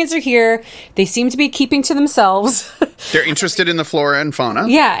 Aliens are here. They seem to be keeping to themselves. They're interested in the flora and fauna.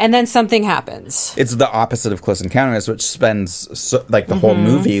 Yeah, and then something happens. It's the opposite of Close Encounters, which spends the whole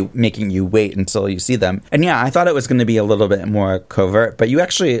movie making you wait until you see them. And yeah, I thought it was going to be a little bit more covert. But you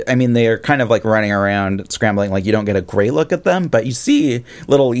actually, I mean, they're kind of like running around, scrambling, like you don't get a great look at them, but you see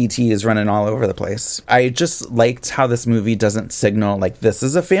little ETs running all over the place. I just liked how this movie doesn't signal like this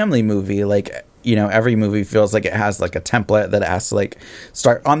is a family movie. Like you know, every movie feels like it has like a template that it has to like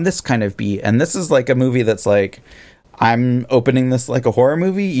start on this kind of beat. And this is like a movie that's like, I'm opening this like a horror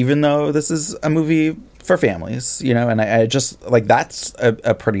movie, even though this is a movie for families, you know, and I just like, that's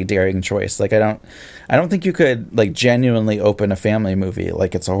a pretty daring choice. Like, I don't think you could like genuinely open a family movie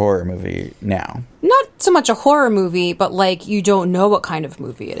like it's a horror movie now. Not so much a horror movie, but like you don't know what kind of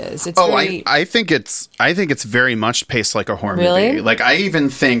movie it is. It's I think it's very much paced like a horror movie. Like, I even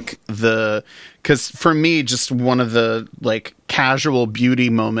think because for me, just one of the like casual beauty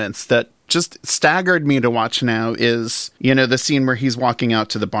moments that just staggered me to watch now is, you know, the scene where he's walking out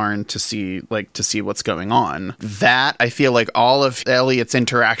to the barn to see what's going on. That, I feel like all of Elliot's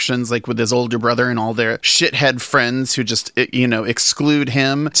interactions, like with his older brother and all their shithead friends who just, you know, exclude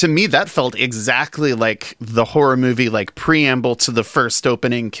him. To me, that felt exactly like the horror movie, like preamble to the first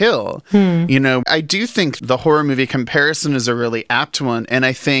opening kill. You know, I do think the horror movie comparison is a really apt one. And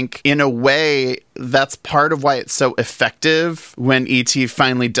I think in a way, that's part of why it's so effective when E.T.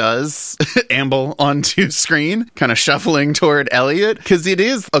 finally does amble onto screen, kind of shuffling toward Elliot, because it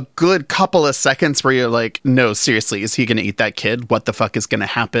is a good couple of seconds where you're like, no, seriously, is he going to eat that kid? What the fuck is going to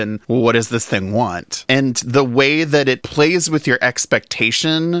happen? What does this thing want? And the way that it plays with your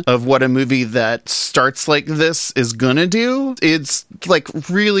expectation of what a movie that starts like this is going to do, it's like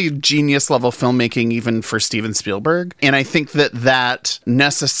really genius level filmmaking, even for Steven Spielberg. And I think that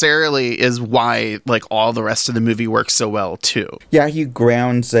necessarily is why like all the rest of the movie works so well too. Yeah, he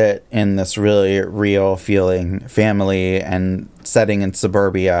grounds it in this really real feeling family and setting in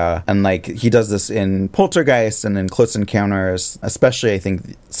suburbia, and like he does this in Poltergeist and in Close Encounters, especially I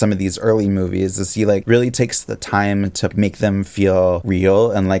think some of these early movies, is he like really takes the time to make them feel real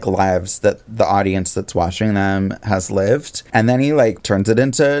and like lives that the audience that's watching them has lived, and then he like turns it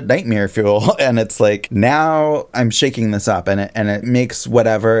into nightmare fuel and it's like, now I'm shaking this up, and it makes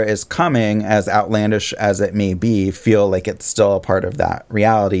whatever is coming, as outlandish as it may be, feel like it's still a part of that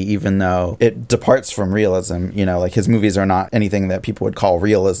reality, even though it departs from realism. You know, like his movies are not anything that people would call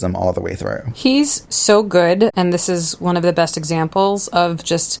realism all the way through. He's so good, and this is one of the best examples of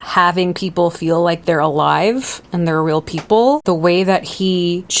just having people feel like they're alive and they're real people. The way that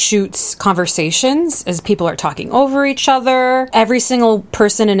he shoots conversations as people are talking over each other. Every single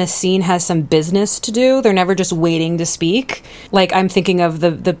person in a scene has some business to do. They're never just waiting to speak. Like, I'm thinking of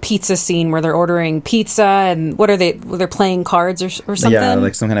the pizza scene where they're ordering pizza, and what are they? They're playing cards or something? Yeah,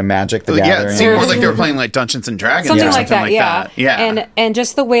 like some kind of Magic the Gathering. Yeah, it seemed like they were playing like Dungeons and Dragons something or like something like that. Yeah. And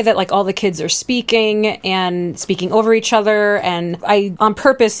just the way that like all the kids are speaking and speaking over each other, and I on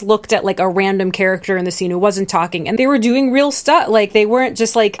purpose looked at like a random character in the scene who wasn't talking, and they were doing real stuff. Like, they weren't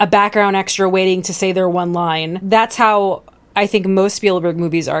just like a background extra waiting to say their one line. That's how I think most Spielberg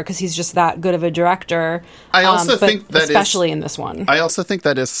movies are, because he's just that good of a director. I also think that especially in this one. I also think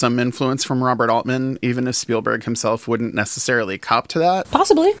that is some influence from Robert Altman, even if Spielberg himself wouldn't necessarily cop to that.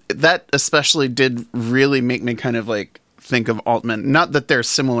 Possibly. That especially did really make me kind of like think of Altman. Not that they're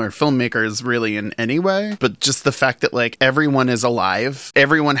similar filmmakers really in any way, but just the fact that like everyone is alive.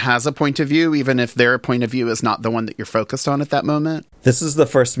 Everyone has a point of view, even if their point of view is not the one that you're focused on at that moment. This is the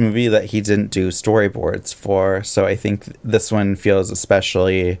first movie that he didn't do storyboards for, so I think this one feels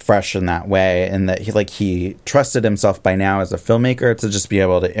especially fresh in that way, in that he trusted himself by now as a filmmaker to just be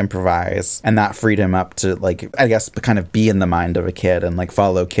able to improvise, and that freed him up to like, I guess, kind of be in the mind of a kid and like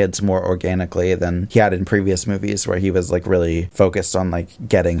follow kids more organically than he had in previous movies where he was like really focused on like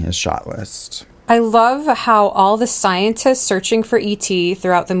getting his shot list. I love how all the scientists searching for E.T.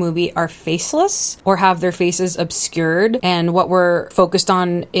 throughout the movie are faceless or have their faces obscured. And what we're focused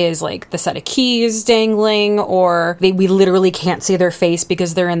on is like the set of keys dangling, or we literally can't see their face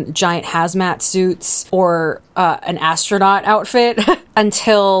because they're in giant hazmat suits or an astronaut outfit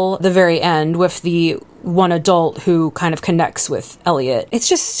until the very end with the one adult who kind of connects with Elliot. It's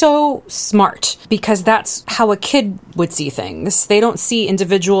just so smart, because that's how a kid would see things. They don't see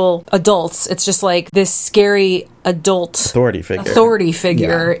individual adults. It's just like this scary adult authority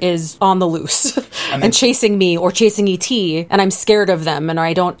figure is on the loose and chasing me or chasing E.T., and I'm scared of them, and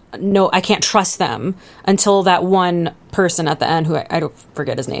I can't trust them until that one person at the end who I don't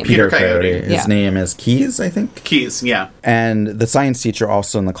forget his name. Peter Coyote. His name is Keys, I think. Keys, yeah. And the science teacher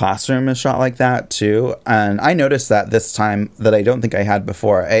also in the classroom is shot like that too. And I noticed that this time that I don't think I had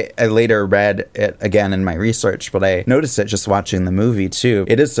before. I later read it again in my research, but I noticed it just watching the movie too.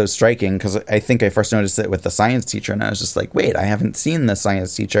 It is so striking, because I think I first noticed it with the science teacher, and I was just like, wait, I haven't seen the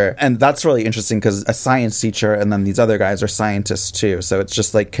science teacher. And that's really interesting, because a science teacher and then these other guys are scientists too. So it's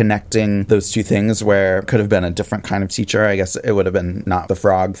just like connecting those two things, where it could have been a different kind of teacher. I guess it would have been not the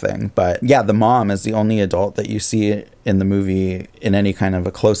frog thing. But yeah, the mom is the only adult that you see in the movie in any kind of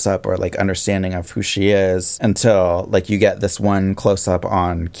a close-up or like understanding of who she is until like you get this one close-up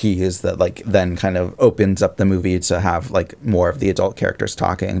on Keyes that like then kind of opens up the movie to have like more of the adult characters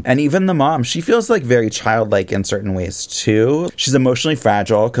talking. And even the mom, she feels like very childlike in certain ways too. She's emotionally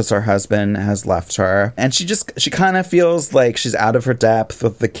fragile because her husband has left her, and she kind of feels like she's out of her depth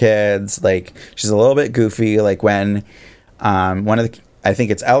with the kids. Like she's a little bit goofy, like when one of the, I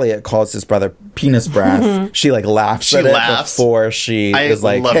think it's Elliot, calls his brother penis breath. She like laughs at it before she is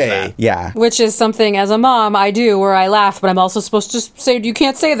like, hey, that. Yeah. Which is something as a mom I do where I laugh, but I'm also supposed to say, you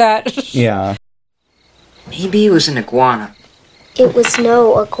can't say that. Yeah. Maybe it was an iguana. It was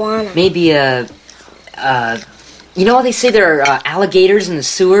no iguana. Maybe you know how they say there are alligators in the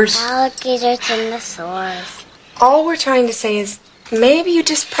sewers? Alligators in the sewers. All we're trying to say is maybe you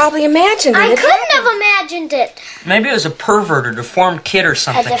just probably imagined it. I couldn't have imagined it. Maybe it was a pervert or deformed kid or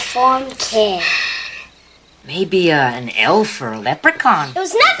something. A deformed kid. Maybe an elf or a leprechaun. It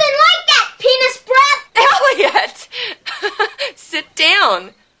was nothing like that, penis breath. Elliot! Sit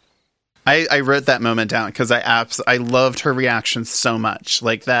down. I wrote that moment down because I loved her reaction so much.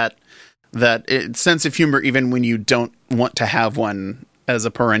 Like that sense of humor, even when you don't want to have one as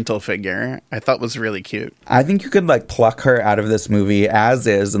a parental figure, I thought was really cute. I think you could like pluck her out of this movie as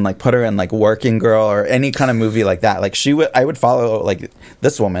is and like put her in like Working Girl or any kind of movie like that. Like I would follow like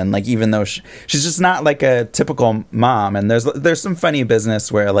this woman, like even though she's just not like a typical mom. And there's some funny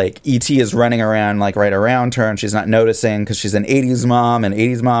business where like E.T. is running around like right around her and she's not noticing because she's an 80s mom, and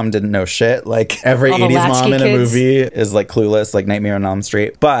 80s mom didn't know shit. Like every 80s mom in a movie is like clueless, like Nightmare on Elm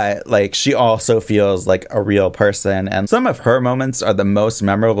Street. But like she also feels like a real person, and some of her moments are the most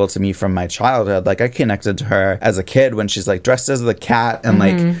memorable to me from my childhood. Like I connected to her as a kid when she's like dressed as the cat and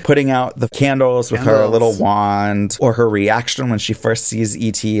like putting out the candles with her little wand, or her reaction when she first sees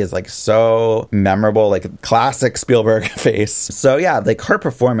E.T. is like so memorable, like classic Spielberg face. So yeah, like her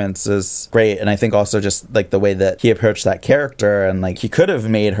performance is great, and I think also just like the way that he approached that character, and like he could have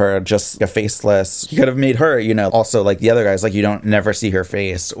made her just a faceless, he could have made her, you know, also like the other guys, like you don't never see her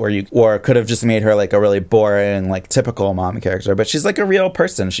face, or could have just made her like a really boring like typical mom character, but she's like a real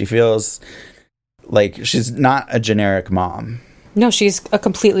person. She feels like she's not a generic mom. No, she's a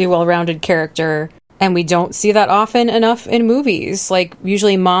completely well-rounded character, and we don't see that often enough in movies. Like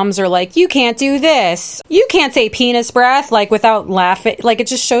usually moms are like, you can't do this, you can't say penis breath, like without laughing. Like it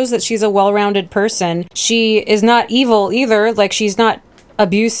just shows that she's a well-rounded person. She is not evil either. Like she's not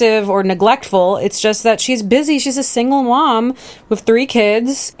abusive or neglectful. It's just that she's busy. She's a single mom with 3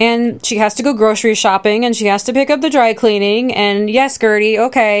 kids, and she has to go grocery shopping, and she has to pick up the dry cleaning, and yes, Gertie,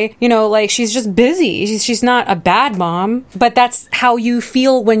 okay, you know, like she's just busy. She's not a bad mom, but that's how you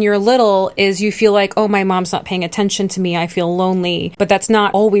feel when you're little, is you feel like, oh, my mom's not paying attention to me, I feel lonely, but that's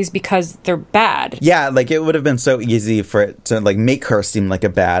not always because they're bad. Yeah, like it would have been so easy for it to like make her seem like a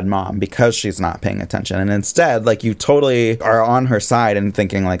bad mom because she's not paying attention, and instead like you totally are on her side and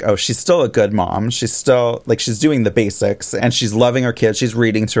thinking like, oh, she's still a good mom. She's still like, she's doing the basics and she's loving her kids. She's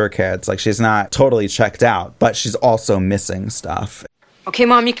reading to her kids. Like she's not totally checked out, but she's also missing stuff. Okay,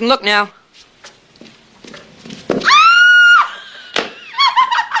 Mom, you can look now.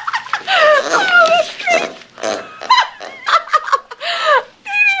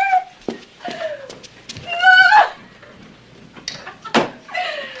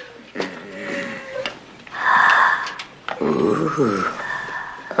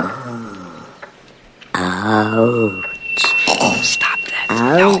 Ouch. Oh, stop that.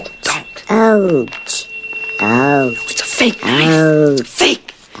 Ouch. No, don't. Ouch. Ouch. It's a fake knife. It's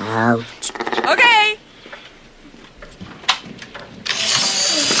fake. Ouch. Okay.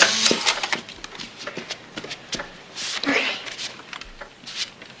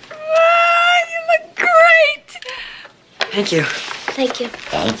 You look great. Thank you. Thank you.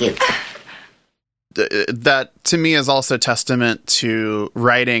 Thank you. That to me is also testament to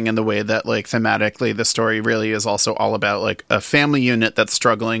writing and the way that like thematically the story really is also all about like a family unit that's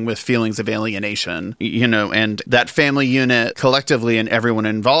struggling with feelings of alienation, you know, and that family unit collectively and everyone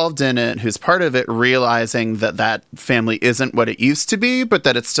involved in it who's part of it realizing that that family isn't what it used to be, but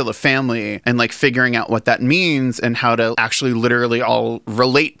that it's still a family, and like figuring out what that means and how to actually literally all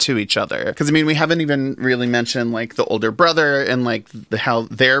relate to each other. Because I mean, we haven't even really mentioned like the older brother and like how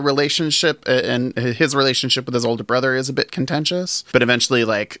their relationship and his relationship with his older brother is a bit contentious, but eventually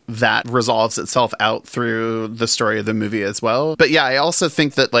like that resolves itself out through the story of the movie as well. But yeah, I also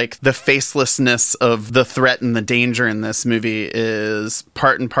think that like the facelessness of the threat and the danger in this movie is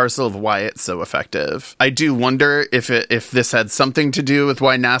part and parcel of why it's so effective. I do wonder if this had something to do with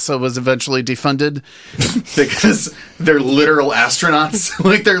why NASA was eventually defunded, because they're literal astronauts.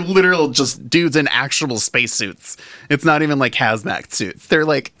 Like they're literal just dudes in actual spacesuits, It's not even like hazmat suits. They're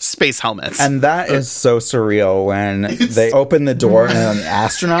like space helmets. And that is so surreal when they open the door and an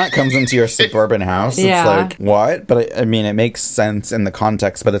astronaut comes into your suburban house. Yeah. It's like, what? But I mean, it makes sense in the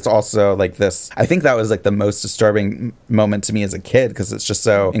context, but it's also like this. I think that was like the most disturbing moment to me as a kid because it's just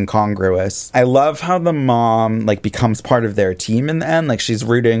so incongruous. I love how the mom like becomes part of their team in the end. Like she's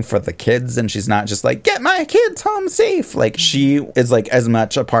rooting for the kids and she's not just like, get my kids home safe. Like she is like as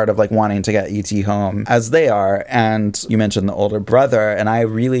much a part of like wanting to get E.T. home as they are. And you mentioned the older brother, and I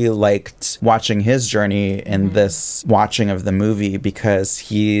really liked watching his journey in this watching of the movie because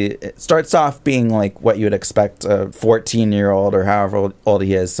he starts off being like what you would expect a 14-year-old or however old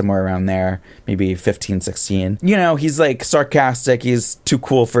he is, somewhere around there, maybe 15, 16. You know, he's like sarcastic, he's too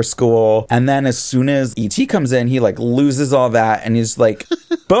cool for school. And then as soon as E.T. comes in, he like loses all that and he's like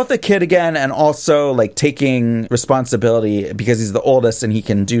both a kid again and also like taking responsibility because he's the oldest and he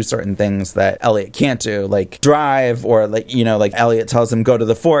can do certain things that Elliot can't do, like drive, or like, you know, like Elliot tells him go to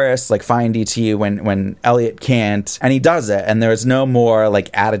the forest, like find E.T. when Elliot can't, and he does it, and there's no more like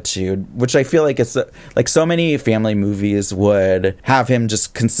attitude, which I feel like it's like so many family movies would have him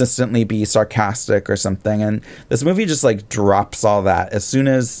just consistently be sarcastic or something, and this movie just like drops all that as soon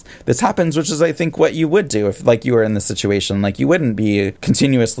as this happens, which is I think what you would do if like you were in this situation. Like you wouldn't be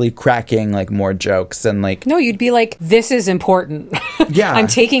continuously cracking like more jokes and like, no, you'd be like, this is important. Yeah. I'm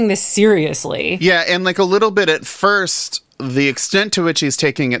taking this seriously. Yeah, and like a little bit at first, the extent to which he's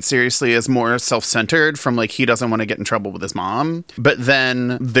taking it seriously is more self-centered from like he doesn't want to get in trouble with his mom. But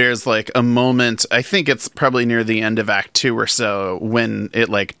then there's like a moment, I think it's probably near the end of Act 2 or so, when it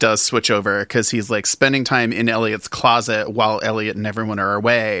like does switch over because he's like spending time in Elliot's closet while Elliot and everyone are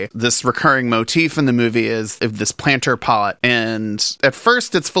away. This recurring motif in the movie is this planter pot, and at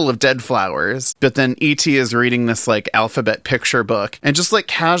first it's full of dead flowers, but then E.T. is reading this like alphabet picture book and just like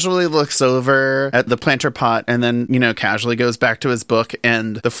casually looks over at the planter pot and then, you know, casually goes back to his book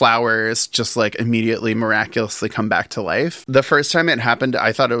and the flowers just like immediately miraculously come back to life. The first time it happened,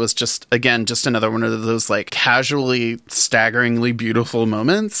 I thought it was just, again, just another one of those like casually staggeringly beautiful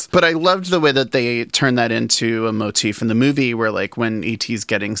moments. But I loved the way that they turned that into a motif in the movie where like when E.T.'s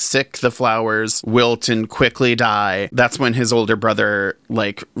getting sick, the flowers wilt and quickly die. That's when his older brother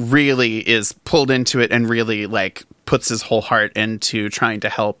like really is pulled into it and really like puts his whole heart into trying to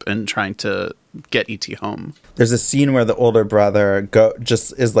help and trying to get E.T. home. There's a scene where the older brother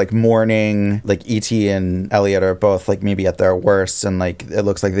just is like mourning, like E.T. and Elliot are both like maybe at their worst and like it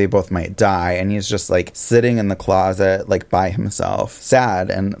looks like they both might die, and he's just like sitting in the closet like by himself, sad.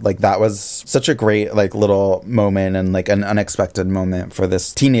 And like that was such a great like little moment and like an unexpected moment for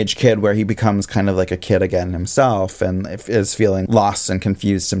this teenage kid where he becomes kind of like a kid again himself and is feeling lost and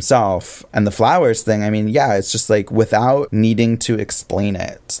confused himself. And the flowers thing, I mean, yeah, it's just like without needing to explain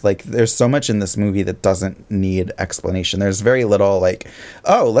it. Like there's so much in this movie that doesn't need explanation. There's very little like,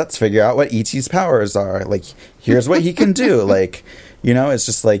 oh, let's figure out what E.T.'s powers are. Like, here's what he can do. Like, you know, it's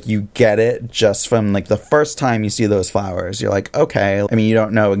just like you get it just from like the first time you see those flowers. You're like, okay. I mean, you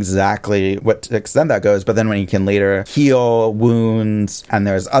don't know exactly what extent that goes, but then when you can later heal wounds and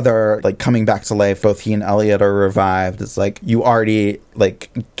there's other like coming back to life, both he and Elliot are revived. It's like you already like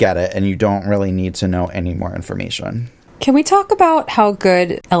get it and you don't really need to know any more information. Can we talk about how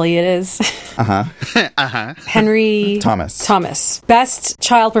good Elliot is? Henry Thomas. Best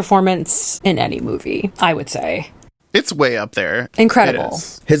child performance in any movie, I would say. It's way up there. Incredible.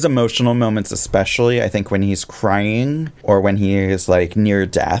 His emotional moments, especially, I think when he's crying or when he is like near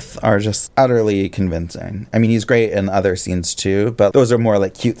death, are just utterly convincing. I mean, he's great in other scenes too, but those are more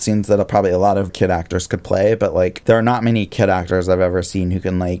like cute scenes that probably a lot of kid actors could play. But like, there are not many kid actors I've ever seen who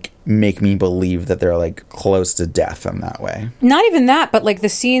can like make me believe that they're like close to death in that way. Not even that, but like the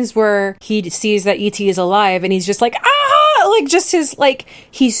scenes where he sees that E.T. is alive and he's just like, like just his like,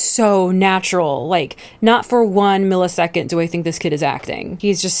 he's so natural. Like not for 1 millisecond do I think this kid is acting.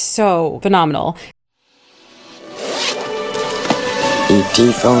 He's just so phenomenal.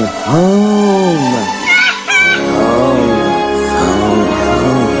 E.T. phone home.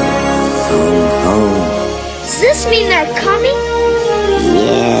 Phone home. Does this mean they're coming?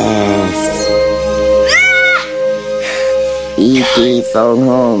 Yes. E.T. phone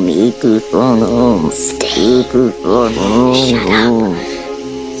home. E.T. phone home. E.T. phone home.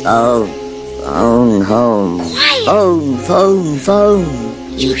 Phone home. Phone.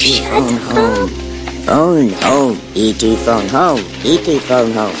 E.T. phone home. Phone home. E.T. phone home. E.T.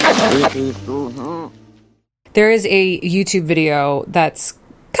 phone home. E.T. phone home. There is a YouTube video that's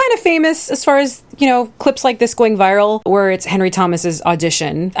kind of famous as far as, you know, clips like this going viral where it's Henry Thomas's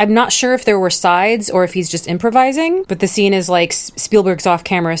audition. I'm not sure if there were sides or if he's just improvising, but the scene is like Spielberg's off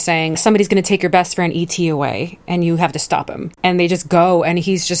camera saying, somebody's going to take your best friend E.T. away and you have to stop him. And they just go, and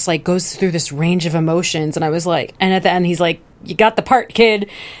he's just like goes through this range of emotions. And I was like, and at the end he's like, you got the part, kid.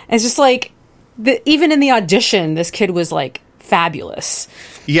 And it's just like, even in the audition, this kid was like fabulous.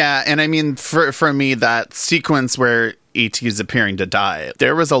 Yeah, and I mean, for me, that sequence where E.T. is appearing to die,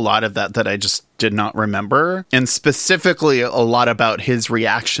 there was a lot of that I just did not remember, and specifically a lot about his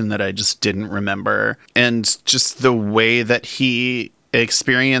reaction that I just didn't remember, and just the way that he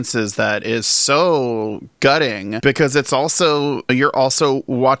experiences that is so gutting, because it's also, you're also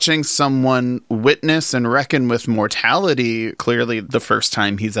watching someone witness and reckon with mortality, clearly the first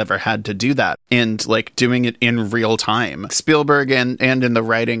time he's ever had to do that, and like doing it in real time. Spielberg and in the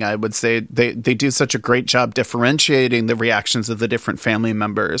writing, I would say they do such a great job differentiating the reactions of the different family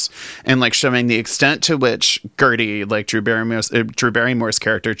members, and like showing the extent to which Gertie, like Drew Barrymore's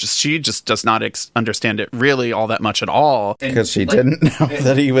character, she just does not understand it really all that much at all, because she didn't know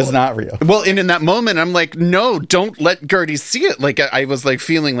that he was not real. Well, and in that moment, I'm like, no, don't let Gertie see it. Like, I was like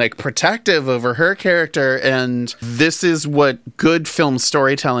feeling like protective over her character, and this is what good film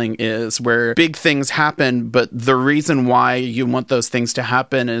storytelling is, where big things happen, but the reason why you want those things to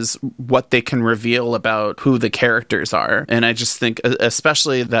happen is what they can reveal about who the characters are. And I just think,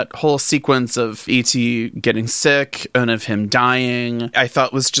 especially that whole sequence of E.T. getting sick and of him dying, I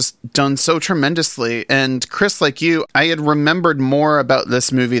thought was just done so tremendously. And Chris, like you, I had remembered more about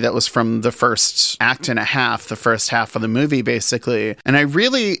this movie that was from the first act and a half, the first half of the movie, basically. And I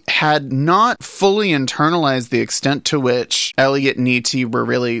really had not fully internalized the extent to which Elliot and E.T. were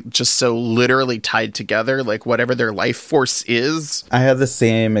really just so literally tied together, like whatever their life force is. I had the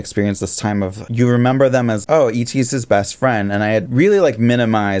same experience this time of, you remember them as, oh, E.T.'s his best friend. And I had really like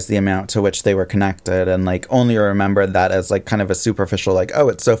minimized the amount to which they were connected, and like only remembered that as like kind of a superficial, like, oh,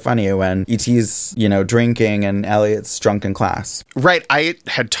 it's so funny when E.T.'s, you know, drinking and Elliot's drunk in class. Right. I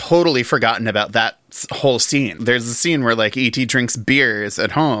had totally forgotten about that whole scene. There's a scene where like E.T. drinks beers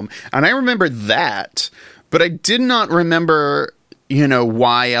at home, and I remember that, but I did not remember, you know,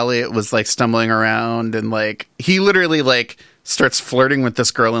 why Elliot was like stumbling around, and like he literally like starts flirting with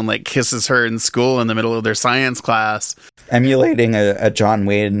this girl and like kisses her in school in the middle of their science class. Emulating a John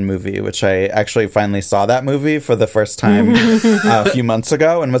Wayne movie, which I actually finally saw that movie for the first time a few months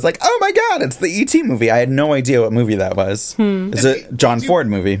ago, and was like, oh my god, it's the E.T. movie. I had no idea what movie that was. It's a John Ford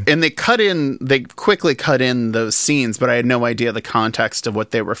movie. And they quickly cut in those scenes, but I had no idea the context of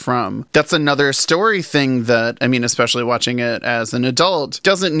what they were from. That's another story thing that, I mean, especially watching it as an adult,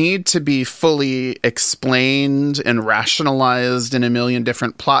 doesn't need to be fully explained and rationalized in a million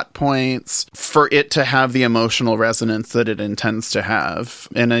different plot points for it to have the emotional resonance that it intends to have.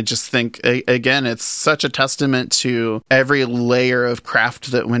 And I just think, again, it's such a testament to every layer of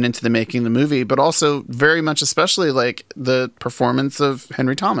craft that went into the making of the movie, but also very much especially like the performance of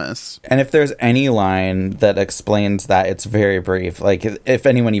Henry Thomas. And if there's any line that explains that, it's very brief. Like if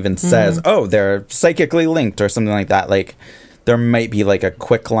anyone even says, oh, they're psychically linked or something like that, like there might be like a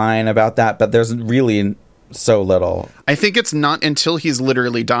quick line about that, but there's really so little. I think it's not until he's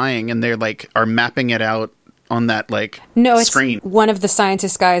literally dying and they're like are mapping it out on that like screen. One of the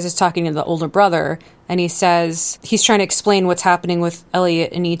scientist guys is talking to the older brother, and he says he's trying to explain what's happening with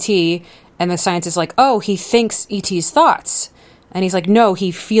Elliot and E.T., and the scientist is like, oh, he thinks E.T.'s thoughts, and he's like, no,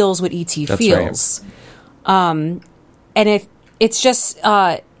 he feels what E.T. feels. Right. And it's just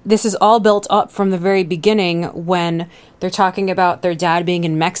this is all built up from the very beginning when they're talking about their dad being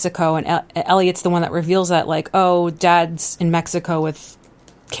in Mexico, and Elliot's the one that reveals that, like, oh, dad's in Mexico with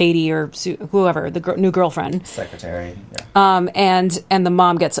Katie or whoever, the new girlfriend, secretary. Yeah. And the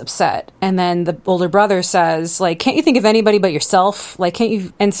mom gets upset, and then the older brother says, like, can't you think of anybody but yourself? Like, can't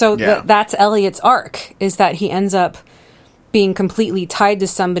you? And so that's Elliot's arc, is that he ends up being completely tied to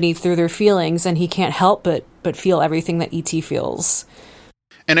somebody through their feelings, and he can't help but feel everything that E.T. feels.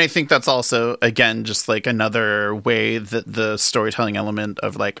 And I think that's also, again, just like another way that the storytelling element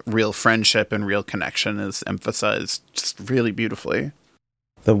of like real friendship and real connection is emphasized just really beautifully.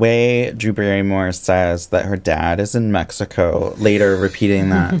 The way Drew Barrymore says that her dad is in Mexico, later repeating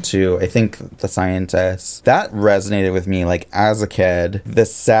that to, I think, the scientist, that resonated with me, like, as a kid. The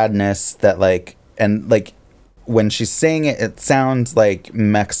sadness that, like, and, like, when she's saying it, it sounds like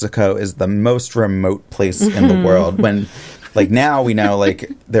Mexico is the most remote place in the world. When, like, now we know,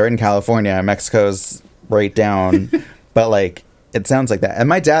 like, they're in California, Mexico's right down, but, like, it sounds like that. And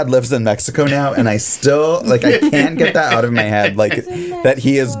my dad lives in Mexico now, and I still, like, I can't get that out of my head, like, that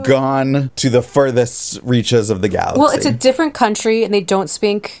he has gone to the furthest reaches of the galaxy. Well, it's a different country, and they don't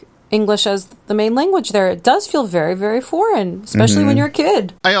speak English as the main language there. It does feel very, very foreign, especially when you're a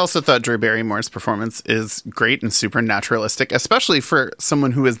kid. I also thought Drew Barrymore's performance is great and super naturalistic, especially for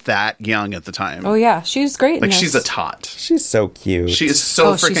someone who is that young at the time. Oh, yeah. She's great. Like, she's a tot. She's so cute. She is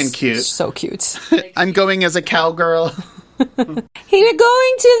so freaking cute. So cute. I'm going as a cowgirl. Hey, we're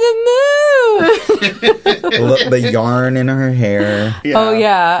going to the moon! The yarn in her hair. Yeah. Oh,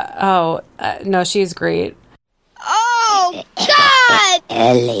 yeah. Oh, no, she's great. Oh, God!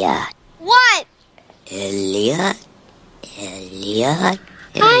 Elliot. What? Elliot.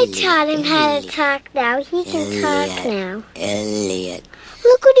 I taught him how to talk now. He can talk now. Elliot.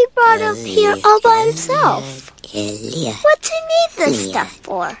 Look what he brought up here all by himself. Elliot. What's he need this stuff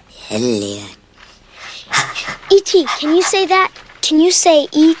for? Elliot. E.T., can you say that? Can you say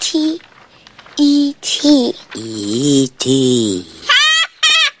E.T.? E.T. E.T.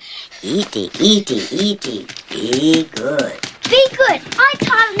 E.T. E.T. E.T. Be good. Be good. I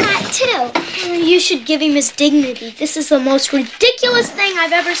taught him that too. You should give him his dignity. This is the most ridiculous thing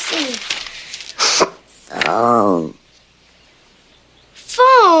I've ever seen. Phone.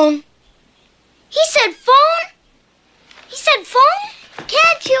 Phone? He said phone? He said phone?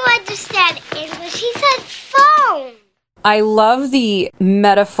 Can't you understand English? He said phone. I love the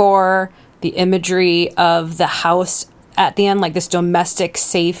metaphor, the imagery of the house at the end, like this domestic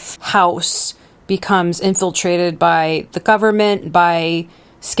safe house becomes infiltrated by the government, by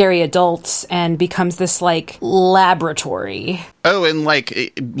scary adults, and becomes this like laboratory. Oh, and like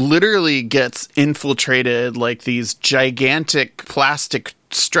it literally gets infiltrated, like these gigantic plastic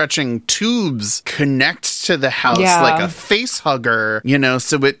stretching tubes connect to the house like a face hugger, you know,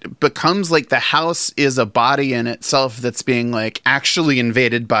 so it becomes like the house is a body in itself that's being like actually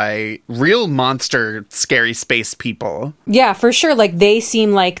invaded by real monster scary space people. Yeah, for sure. Like they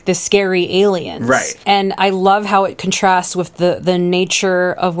seem like the scary aliens. Right. And I love how it contrasts with the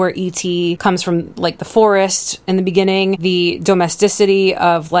nature of where E.T. comes from, like the forest in the beginning, the domesticity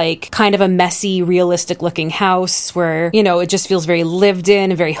of like kind of a messy, realistic looking house where, you know, it just feels very lived in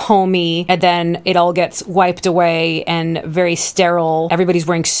and very homey, and then it all gets wiped away and very sterile. Everybody's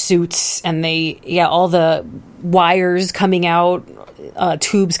wearing suits, and all the wires coming out,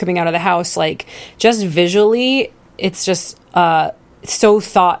 tubes coming out of the house, like just visually, it's just so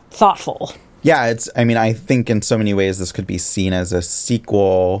thoughtful. Yeah, I think in so many ways this could be seen as a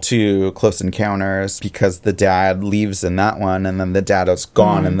sequel to Close Encounters because the dad leaves in that one and then the dad is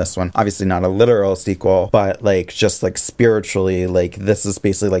gone in this one. Obviously not a literal sequel, but like just like spiritually, like this is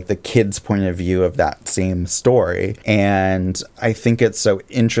basically like the kid's point of view of that same story. And I think it's so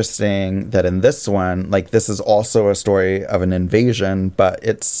interesting that in this one, like this is also a story of an invasion, but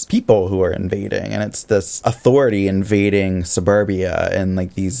it's people who are invading, and it's this authority invading suburbia and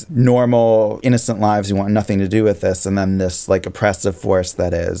like these normal innocent lives who want nothing to do with this, and then this like oppressive force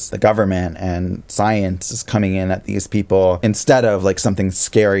that is the government and science is coming in at these people instead of like something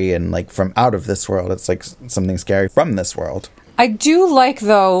scary and like from out of this world. It's like something scary from this world. I do like,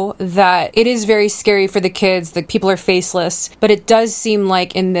 though, that it is very scary for the kids. The people are faceless, but it does seem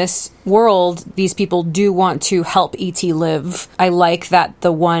like in this world, these people do want to help E.T. live. I like that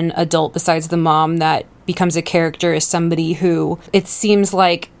the one adult besides the mom that becomes a character is somebody who it seems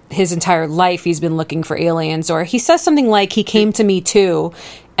like his entire life he's been looking for aliens, or he says something like he came to me too,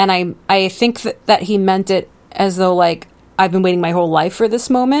 and I think that he meant it as though like I've been waiting my whole life for this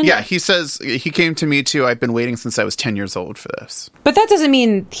moment. Yeah, he says he came to me too. I've been waiting since I was 10 years old for this. But that doesn't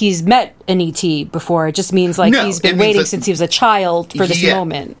mean he's met an E.T. before. It just means like he's been waiting since he was a child for this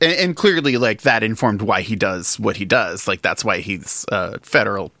moment. And clearly like that informed why he does what he does. Like that's why he's a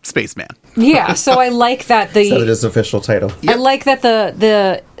federal spaceman. Yeah, so I like that Is that his official title? I like that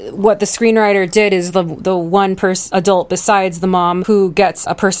the what the screenwriter did is the one adult besides the mom who gets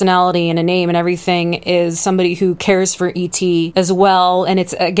a personality and a name and everything is somebody who cares for E.T. as well. And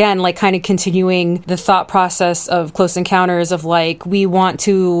it's again like kind of continuing the thought process of Close Encounters of like we want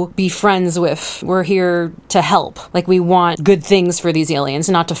to be friends with, we're here to help, like we want good things for these aliens,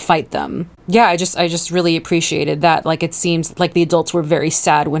 not to fight them. Yeah, I just really appreciated that. Like it seems like the adults were very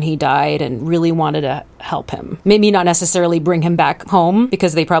sad when he died and really wanted to help him. Maybe not necessarily bring him back home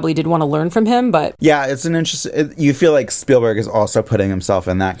because they probably did want to learn from him, but yeah, it's an interesting. You feel like Spielberg is also putting himself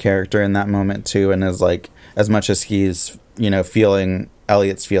in that character in that moment too, and is like as much as he's feeling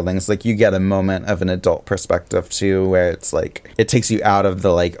Elliot's feelings. Like, you get a moment of an adult perspective too, where it's like it takes you out of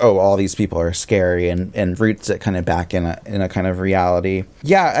the like, oh, all these people are scary, and roots it kind of back in a kind of reality.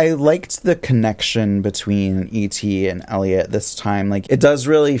 Yeah, I liked the connection between E.T. and Elliot this time. Like, it does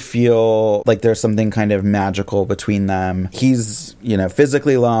really feel like there's something kind of magical between them. He's, you know,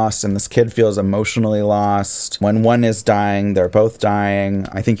 physically lost, and this kid feels emotionally lost. When one is dying, they're both dying.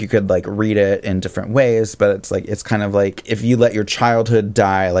 I think you could like read it in different ways, but it's like, it's kind of like if you let your childhood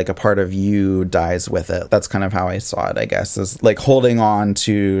die, like a part of you dies with it. That's kind of how I saw it, I guess, is like holding on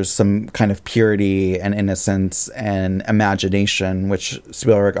to some kind of purity and innocence and imagination, which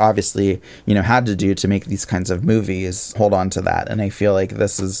Spielberg obviously, you know, had to do to make these kinds of movies, hold on to that. And I feel like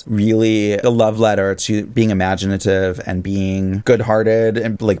this is really a love letter to being imaginative and being good-hearted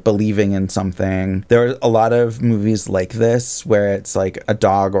and like believing in something. There are a lot of movies like this where it's like a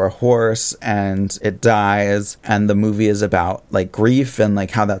dog or a horse and it dies, and the movie is about like grief and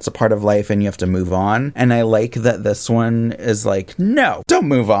like how that's a part of life and you have to move on. And I like that this one is like, no, don't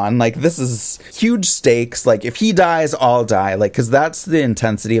move on. Like, this is huge stakes. Like, if he dies, I'll die. Like, because that's the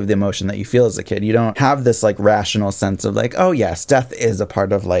intensity of the emotion that you feel as a kid. You don't have this like rational sense of like, oh yes, death is a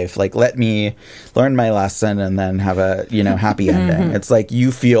part of life. Like, let me learn my lesson and then have a, you know, happy ending. It's like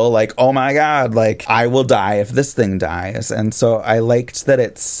you feel like, oh my God, like I will die if this thing dies. And so I liked that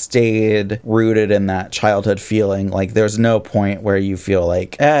it stayed rooted in that childhood feeling. Like, there's no point where you feel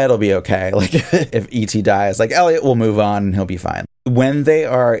like, it'll be okay. Like, if E.T. dies, like Elliot will move on and he'll be fine. When they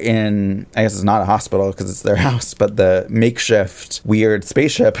are in, I guess it's not a hospital because it's their house, but the makeshift weird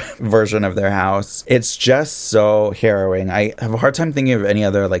spaceship version of their house, it's just so harrowing. I have a hard time thinking of any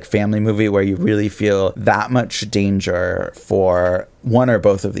other like family movie where you really feel that much danger for one or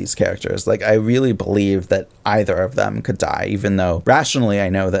both of these characters. Like, I really believe that either of them could die, even though rationally I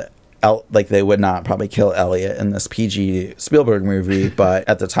know that like they would not probably kill Elliot in this PG Spielberg movie, but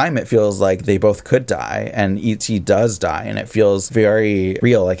at the time it feels like they both could die, and E.T. does die, and it feels very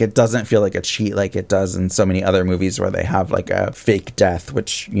real. Like, it doesn't feel like a cheat like it does in so many other movies where they have like a fake death,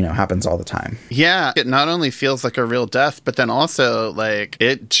 which, you know, happens all the time. Yeah, it not only feels like a real death, but then also like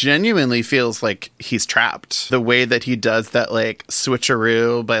it genuinely feels like he's trapped. The way that he does that like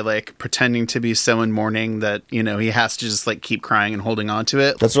switcheroo by like pretending to be so in mourning that, you know, he has to just like keep crying and holding on to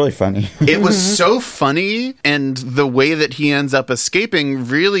it. That's really funny. It was so funny, and the way that he ends up escaping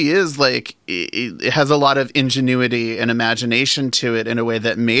really is like it has a lot of ingenuity and imagination to it in a way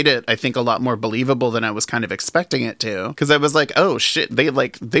that made it, I think, a lot more believable than I was kind of expecting it to. Because I was like, oh shit,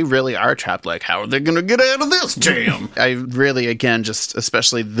 they really are trapped. Like, how are they gonna get out of this jam? I really, again, just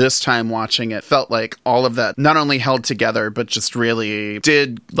especially this time watching it, felt like all of that not only held together, but just really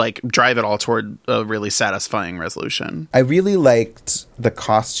did like drive it all toward a really satisfying resolution. I really liked the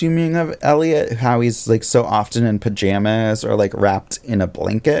costuming of Elliot, how he's like so often in pajamas or like wrapped in a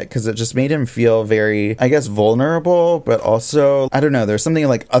blanket, because it just made him feel very, I guess, vulnerable, but also, I don't know, there's something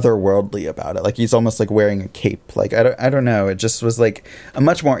like otherworldly about it. Like, he's almost like wearing a cape. Like, I don't know, it just was like a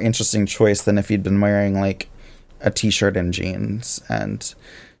much more interesting choice than if he'd been wearing like a t-shirt and jeans. And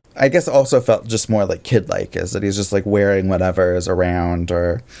I guess also felt just more like kid-like, is that he's just like wearing whatever is around,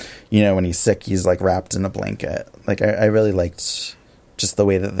 or, you know, when he's sick, he's like wrapped in a blanket. Like, I really liked just the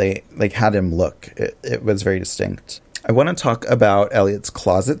way that they like had him look. It was very distinct. I want to talk about Elliot's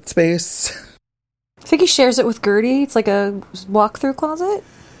closet space. I think he shares it with Gertie. It's like a walk-through closet.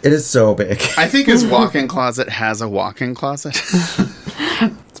 It is so big. I think his walk-in closet has a walk-in closet.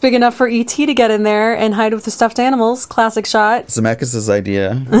 It's big enough for E.T. to get in there and hide with the stuffed animals. Classic shot. Zemeckis'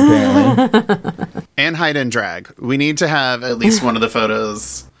 idea, apparently. And hide and drag. We need to have at least one of the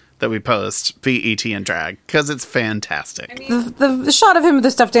photos that we post be E.T. and drag, because it's fantastic. I mean, the shot of him with the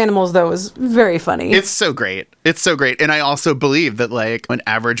stuffed animals, though, is very funny. It's so great. It's so great. And I also believe that, like, an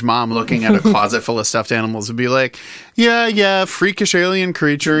average mom looking at a closet full of stuffed animals would be like, yeah, freakish alien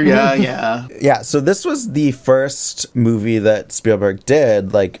creature, yeah. Yeah, so this was the first movie that Spielberg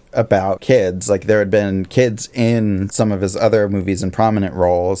did, like, about kids. Like, there had been kids in some of his other movies in prominent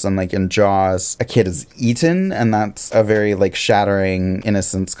roles, and, like, in Jaws, a kid is eaten, and that's a very, like, shattering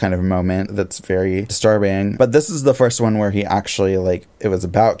innocence kind of moment that's very disturbing. But this is the first one where he actually, like, it was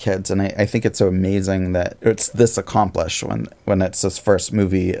about kids, and I think it's so amazing that it's this accomplished when it's his first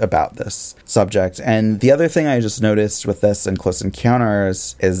movie about this subject. And the other thing I just noticed with this and Close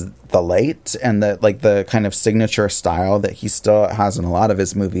Encounters is the light and the kind of signature style that he still has in a lot of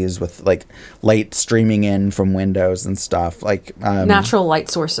his movies, with like light streaming in from windows and stuff. Like natural light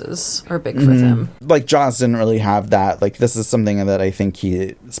sources are big for him. Like Jaws didn't really have that. Like this is something that I think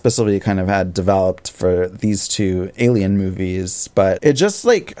he specifically kind of had developed for these two Alien movies, but it just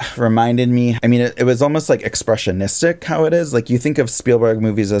like reminded me, I mean, it was almost like expressionistic how it is. Like you think of Spielberg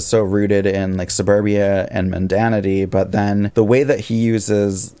movies as so rooted in like suburbia and mundanity, but then the way that he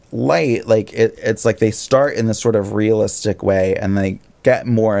uses light, like it's like they start in this sort of realistic way and they get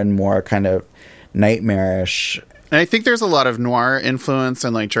more and more kind of nightmarish. And I think there's a lot of noir influence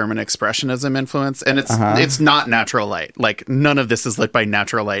and like German expressionism influence, and it's not natural light. Like none of this is lit by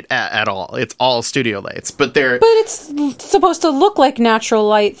natural light at all. It's all studio lights, but it's supposed to look like natural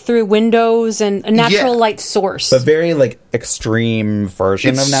light through windows and a natural light source. But very like extreme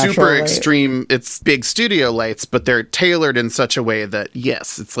version of natural super light. Extreme. It's big studio lights, but they're tailored in such a way that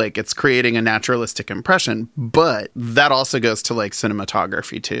yes, it's like it's creating a naturalistic impression. But that also goes to like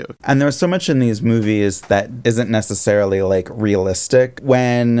cinematography too. And there's so much in these movies that isn't necessarily like realistic.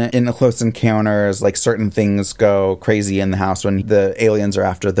 When in Close Encounters, like certain things go crazy in the house when the aliens are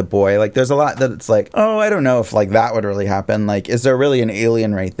after the boy. Like there's a lot that it's like, oh, I don't know if like that would really happen. Like, is there really an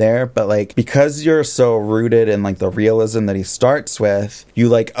alien right there? But like, because you're so rooted in like the realism that he starts with, you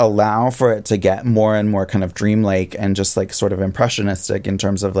like allow for it to get more and more kind of dreamlike and just like sort of impressionistic in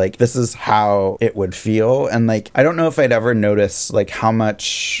terms of like, this is how it would feel. And like, I don't know if I'd ever notice like how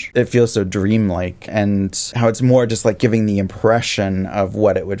much it feels so dreamlike and how it's more just like giving the impression of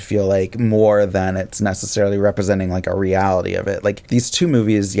what it would feel like more than it's necessarily representing like a reality of it. Like these two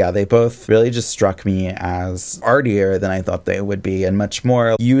movies, yeah, they both really just struck me as artier than I thought they would be and much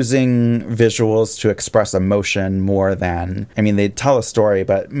more using visuals to express emotion more than, I mean, they tell a story,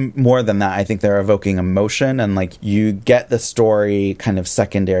 but more than that, I think they're evoking emotion and like you get the story kind of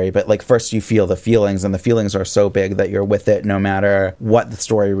secondary, but like first you feel the feelings and the feelings are so big that you're with it no matter what the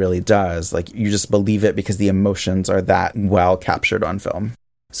story really does. Like you just believe it because the emotions are that well captured on film.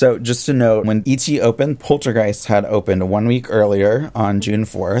 So just to note, when E.T. opened, Poltergeist had opened 1 week earlier on June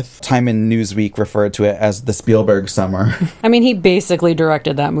 4th. Time in Newsweek referred to it as the Spielberg summer. I mean, he basically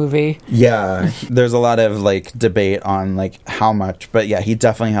directed that movie. Yeah, there's a lot of like debate on like how much, but yeah, he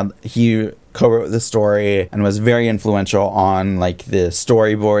definitely he co-wrote the story and was very influential on like the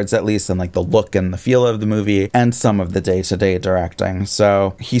storyboards at least and like the look and the feel of the movie and some of the day-to-day directing.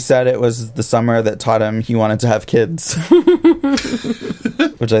 So he said it was the summer that taught him he wanted to have kids.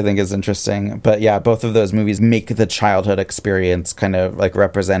 Which I think is interesting. But yeah, both of those movies make the childhood experience kind of like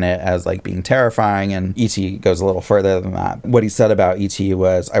represent it as like being terrifying, and E.T. goes a little further than that. What he said about E.T.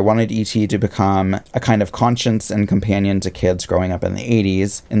 was, I wanted E.T. to become a kind of conscience and companion to kids growing up in the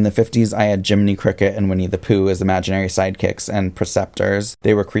 80s. In the 50s, I had Jiminy Cricket and Winnie the Pooh as imaginary sidekicks and preceptors.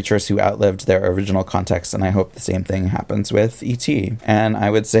 They were creatures who outlived their original context, and I hope the same thing happens with E.T. And I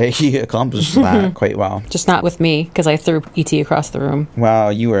would say he accomplished that quite well. Just not with me, because I threw E.T. across the room.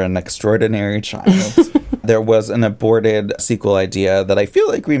 Wow, you were an extraordinary child. There was an aborted sequel idea that I feel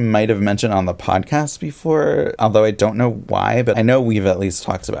like we might have mentioned on the podcast before, although I don't know why, but I know we've at least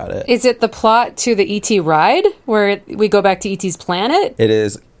talked about it. Is it the plot to the E.T. ride, where we go back to E.T.'s planet? It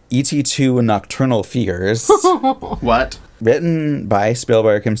is E.T. Nocturnal Fears. What? Written by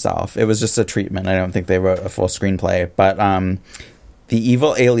Spielberg himself. It was just a treatment. I don't think they wrote a full screenplay. But the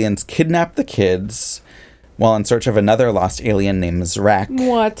evil aliens kidnap the kids while in search of another lost alien named Zrek.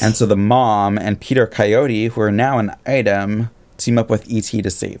 What? And so the mom and Peter Coyote, who are now an item, team up with E.T.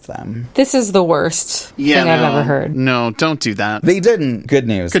 to save them. This is the worst thing I've ever heard. No, don't do that. They didn't. Good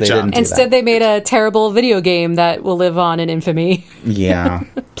news. Good they job. Didn't do Instead, that. they made a terrible video game that will live on in infamy. Yeah.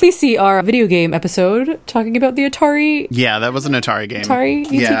 Please see our video game episode talking about the Atari. Yeah, that was an Atari game. Atari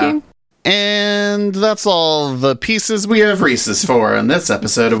E.T. game. And that's all the pieces we have Reese's for in this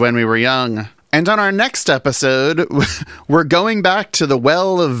episode of When We Were Young. And on our next episode, we're going back to the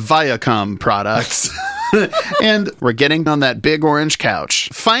well of Viacom products. And we're getting on that big orange couch.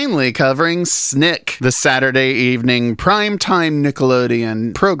 Finally covering Snick, the Saturday evening primetime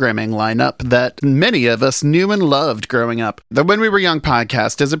Nickelodeon programming lineup that many of us knew and loved growing up. The When We Were Young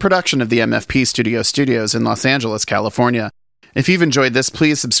podcast is a production of the MFP Studios in Los Angeles, California. If you've enjoyed this,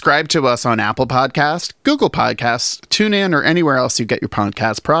 please subscribe to us on Apple Podcasts, Google Podcasts, TuneIn, or anywhere else you get your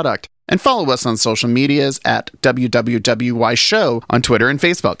podcast product. And follow us on social medias at WWWY Show on Twitter and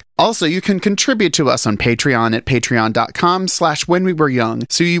Facebook. Also, you can contribute to us on Patreon at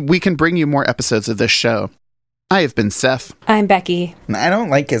patreon.com/whenwewereyoung so we can bring you more episodes of this show. I have been Seth. I'm Becky. I don't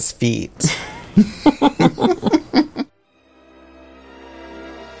like his feet.